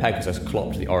rainbow-maned Pegasus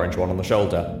clopped the orange one on the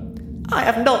shoulder. "I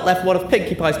have not left one of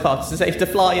Pinkie Pie's parties safe to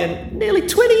fly in nearly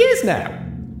 20 years now."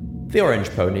 The orange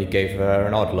pony gave her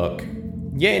an odd look.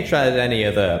 "You ain't tried any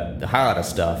of the harder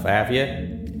stuff, have you?"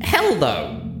 "Hell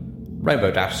no!" Rainbow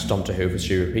Dash stomped a hoof as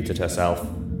she repeated herself.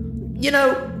 "You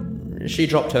know," she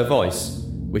dropped her voice,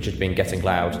 which had been getting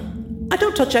loud, "I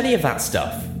don't touch any of that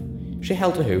stuff." She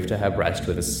held a hoof to her breast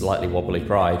with a slightly wobbly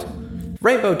pride.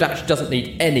 "Rainbow Dash doesn't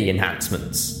need any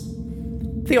enhancements."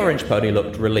 The orange pony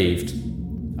looked relieved.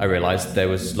 I realised they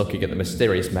was looking at the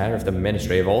mysterious mayor of the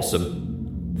Ministry of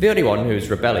Awesome, the only one whose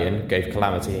rebellion gave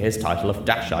Calamity his title of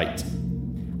Dashite.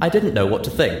 I didn't know what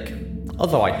to think,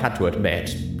 although I had to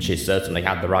admit she certainly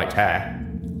had the right hair.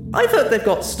 "I've heard they've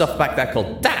got stuff back there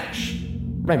called Dash,"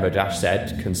 Rainbow Dash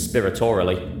said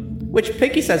conspiratorially, "which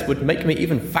Pinkie says would make me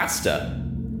even faster."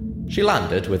 She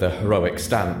landed with a heroic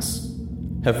stance,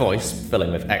 her voice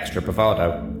filling with extra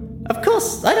bravado. "Of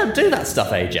course, I don't do that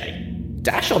stuff, AJ.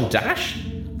 Dash on Dash?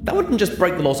 That wouldn't just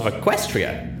break the laws of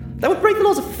Equestria, that would break the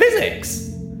laws of physics."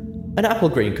 An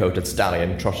apple-green-coated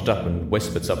stallion trotted up and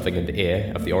whispered something in the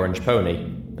ear of the orange pony,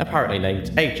 apparently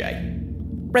named AJ.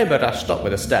 Rainbow Dash stopped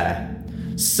with a stare.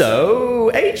 "So,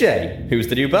 AJ, who's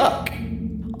the new buck?"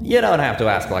 "You don't have to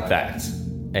ask like that,"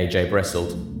 AJ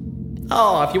bristled.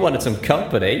 "Oh, if you wanted some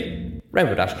company,"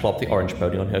 Rainbow Dash clopped the orange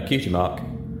pony on her cutie mark,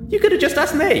 "you could have just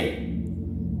asked me."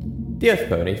 The earth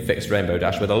pony fixed Rainbow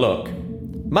Dash with a look.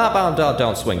 "My barn door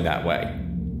don't swing that way."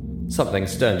 Something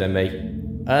stirred in me,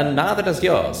 and neither does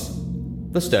yours.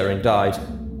 The stirring died.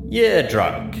 "You're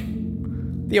drunk,"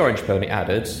 the orange pony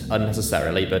added,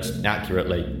 unnecessarily but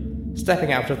accurately,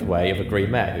 stepping out of the way of a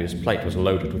green mare whose plate was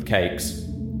loaded with cakes.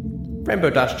 Rainbow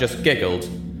Dash just giggled.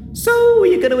 So, are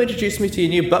you going to introduce me to your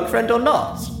new buck friend or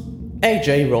not?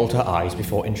 AJ rolled her eyes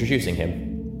before introducing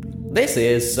him. This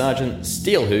is Sergeant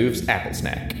Steelhooves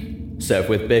Applesnack. Served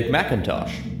with Big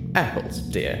Macintosh. Apples,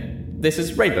 dear. This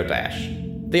is Rainbow Dash,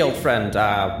 the old friend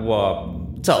I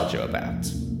told you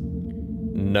about.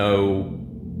 No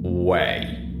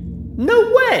way.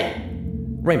 No way!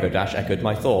 Rainbow Dash echoed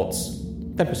my thoughts,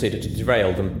 then proceeded to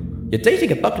derail them. You're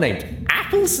dating a buck named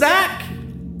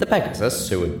Applesnack? The Pegasus,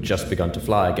 who had just begun to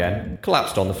fly again,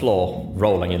 collapsed on the floor,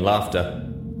 rolling in laughter.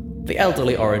 The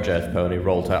elderly orange earth pony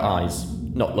rolled her eyes,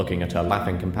 not looking at her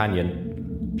laughing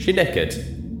companion. She nickered.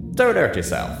 Don't hurt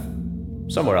yourself.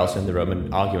 Somewhere else in the room,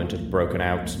 an argument had broken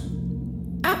out.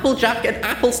 Applejack and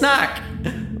Applesnack!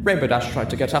 Rainbow Dash tried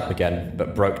to get up again,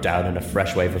 but broke down in a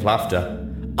fresh wave of laughter.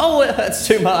 Oh, it hurts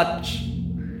too much!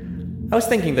 I was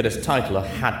thinking that his title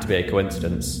had to be a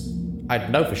coincidence. I'd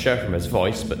know for sure from his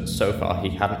voice, but so far he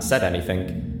hadn't said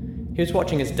anything. He was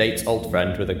watching his date's old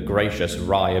friend with a gracious,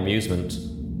 wry amusement.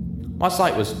 My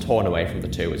sight was torn away from the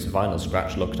two as Vinyl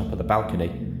Scratch looked up at the balcony,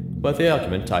 where the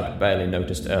argument I'd barely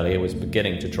noticed earlier was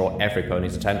beginning to draw every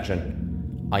pony's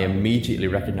attention. I immediately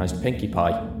recognised Pinkie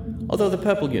Pie, although the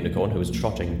purple unicorn who was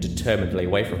trotting determinedly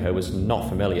away from her was not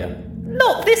familiar.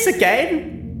 Not this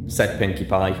again, said Pinkie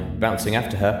Pie, bouncing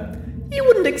after her. You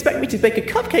wouldn't expect me to bake a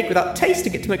cupcake without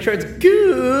tasting it to make sure it's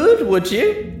good, would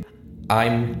you?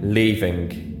 I'm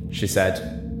leaving, she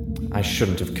said. I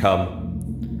shouldn't have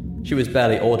come. She was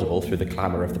barely audible through the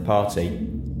clamour of the party.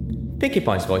 Pinkie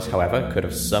Pie's voice, however, could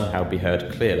have somehow be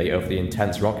heard clearly over the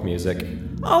intense rock music.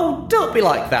 Oh, don't be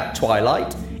like that,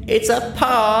 Twilight. It's a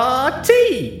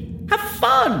party! Have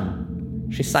fun!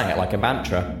 She sang it like a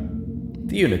mantra.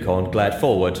 The unicorn glared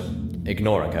forward,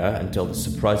 ignoring her until the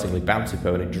surprisingly bouncy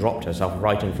pony dropped herself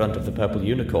right in front of the purple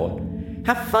unicorn.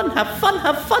 Have fun, have fun,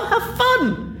 have fun, have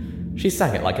fun! She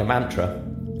sang it like a mantra.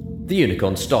 The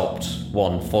unicorn stopped,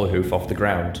 one forehoof off the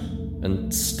ground,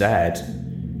 and stared.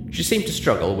 She seemed to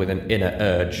struggle with an inner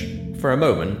urge. For a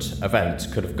moment, events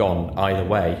could have gone either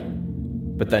way.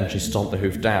 But then she stomped the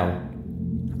hoof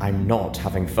down. I'm not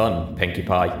having fun, Pinkie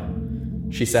Pie,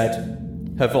 she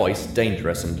said, her voice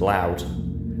dangerous and loud.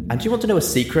 And do you want to know a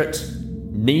secret?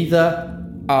 Neither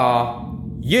are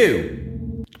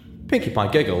you. Pinkie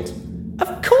Pie giggled.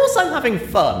 Of course I'm having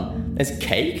fun. There's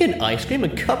cake and ice cream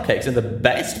and cupcakes and the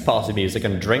best party music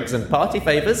and drinks and party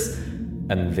favours.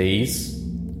 And these?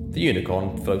 The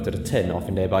unicorn floated a tin off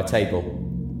a nearby table.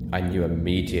 I knew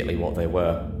immediately what they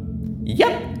were.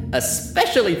 Yep,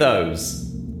 especially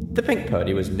those. The pink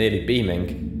pony was nearly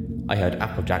beaming. I heard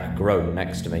Applejack groan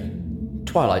next to me.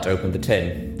 Twilight opened the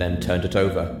tin, then turned it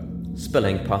over,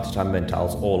 spilling party time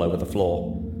Mintals all over the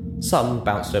floor. Some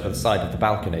bounced over the side of the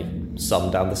balcony,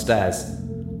 some down the stairs.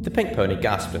 The pink pony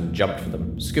gasped and jumped for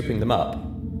them, scooping them up.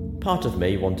 Part of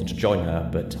me wanted to join her,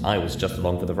 but I was just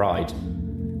along for the ride.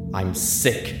 I'm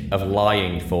sick of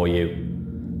lying for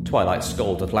you, Twilight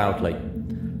scolded loudly.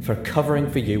 For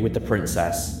covering for you with the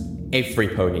princess. Every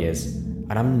pony is,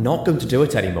 and I'm not going to do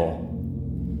it anymore.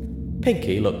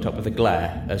 Pinkie looked up with a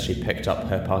glare as she picked up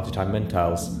her party time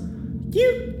Mintals.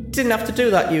 You didn't have to do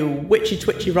that, you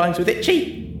witchy-twitchy rhymes with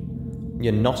itchy.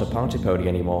 You're not a party pony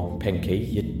anymore, Pinkie.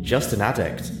 You're just an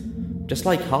addict. Just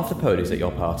like half the ponies at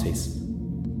your parties.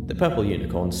 The purple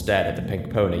unicorn stared at the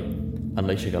pink pony,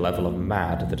 unleashing a level of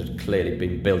mad that had clearly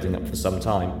been building up for some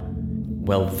time.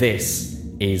 Well, this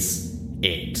is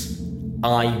it.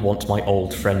 I want my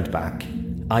old friend back.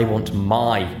 I want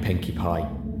my Pinkie Pie.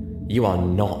 You are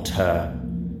not her.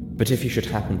 But if you should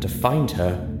happen to find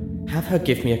her, have her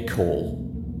give me a call.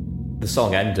 The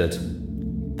song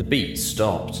ended. The beat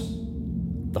stopped.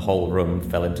 The whole room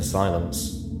fell into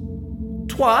silence.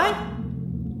 Twy?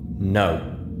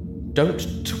 No.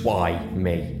 Don't twy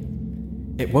me.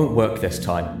 It won't work this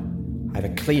time.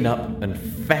 Either clean up and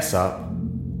fess up.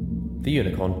 The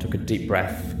unicorn took a deep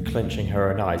breath, clenching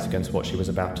her own eyes against what she was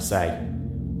about to say.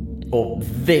 Or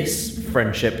this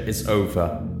friendship is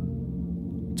over.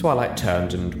 Twilight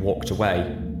turned and walked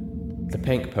away. The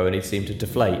pink pony seemed to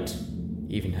deflate.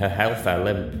 Even her hair fell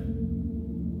limp.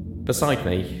 Beside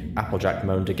me, Applejack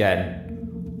moaned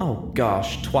again. Oh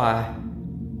gosh, Twy.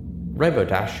 Rainbow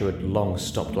Dash, who had long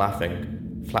stopped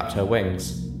laughing, flapped her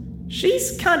wings.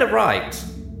 She's kind of right.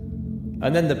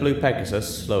 And then the blue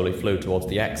Pegasus slowly flew towards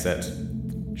the exit.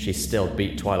 She still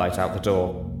beat Twilight out the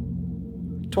door.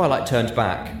 Twilight turned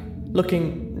back,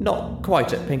 looking not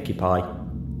quite at Pinkie Pie.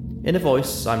 In a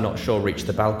voice I'm not sure reached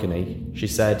the balcony, she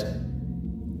said,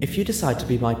 If you decide to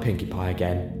be my Pinkie Pie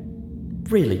again,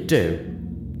 really do,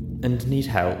 and need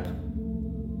help,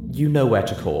 you know where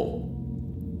to call.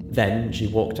 Then she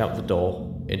walked out the door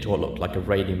into what looked like a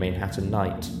rainy Manhattan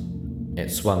night. It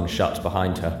swung shut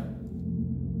behind her.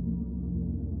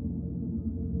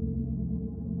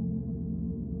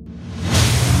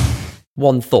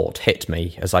 One thought hit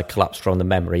me as I collapsed from the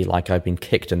memory like I'd been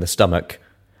kicked in the stomach.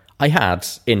 I had,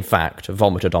 in fact,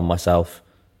 vomited on myself.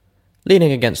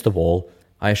 Leaning against the wall,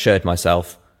 I assured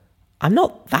myself, I'm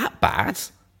not that bad.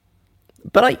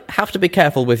 But I have to be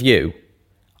careful with you,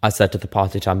 I said to the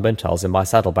party time bintels in my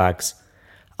saddlebags.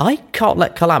 I can't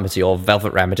let Calamity or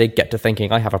Velvet Remedy get to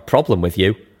thinking I have a problem with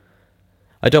you.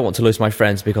 I don't want to lose my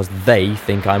friends because they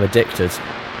think I'm addicted.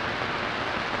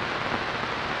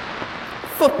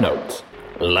 Footnote.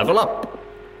 Level up.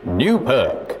 New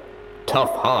perk.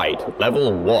 Tough Hide,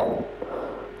 level 1.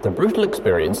 The brutal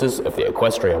experiences of the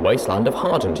Equestria wasteland have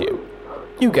hardened you.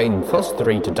 You gain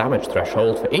 +3 to damage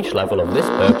threshold for each level of this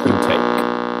perk you take.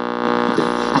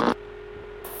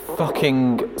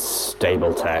 Fucking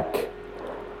stable tech.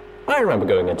 I remember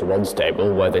going into one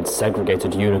stable where they'd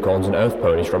segregated unicorns and earth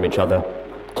ponies from each other.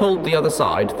 Told the other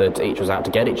side that each was out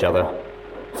to get each other.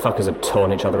 Fuckers had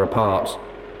torn each other apart.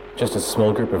 Just a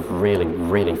small group of really,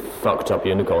 really fucked up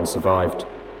unicorns survived.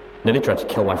 Nearly tried to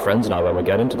kill my friends and I when we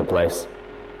get into the place.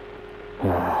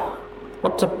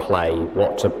 What to play?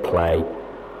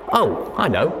 Oh, I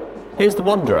know. Here's the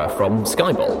Wanderer from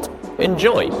Skybolt.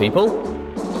 Enjoy, people.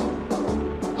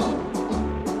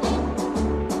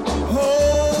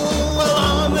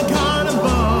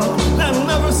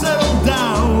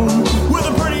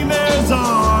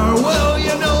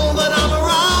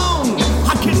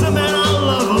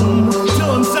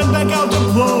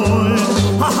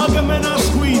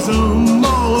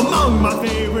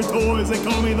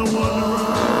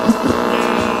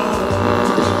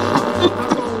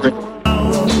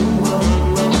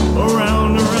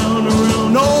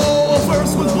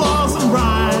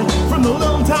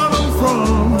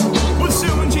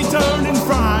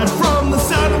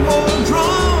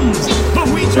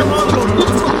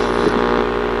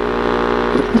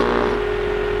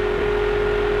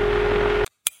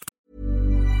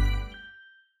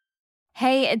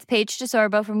 Hey, it's Paige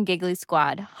DeSorbo from Giggly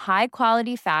Squad. High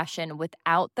quality fashion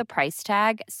without the price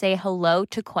tag. Say hello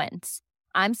to Quince.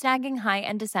 I'm snagging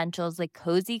high-end essentials like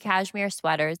cozy cashmere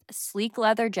sweaters, sleek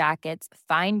leather jackets,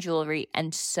 fine jewelry,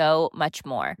 and so much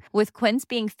more. With Quince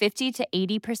being 50 to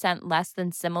 80% less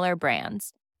than similar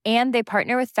brands. And they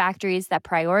partner with factories that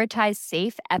prioritize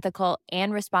safe, ethical,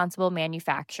 and responsible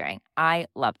manufacturing. I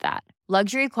love that.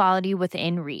 Luxury quality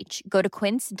within reach. Go to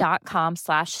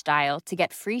quince.com/style to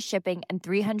get free shipping and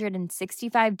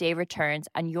 365-day returns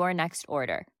on your next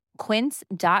order.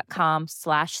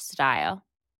 Quince.com/style.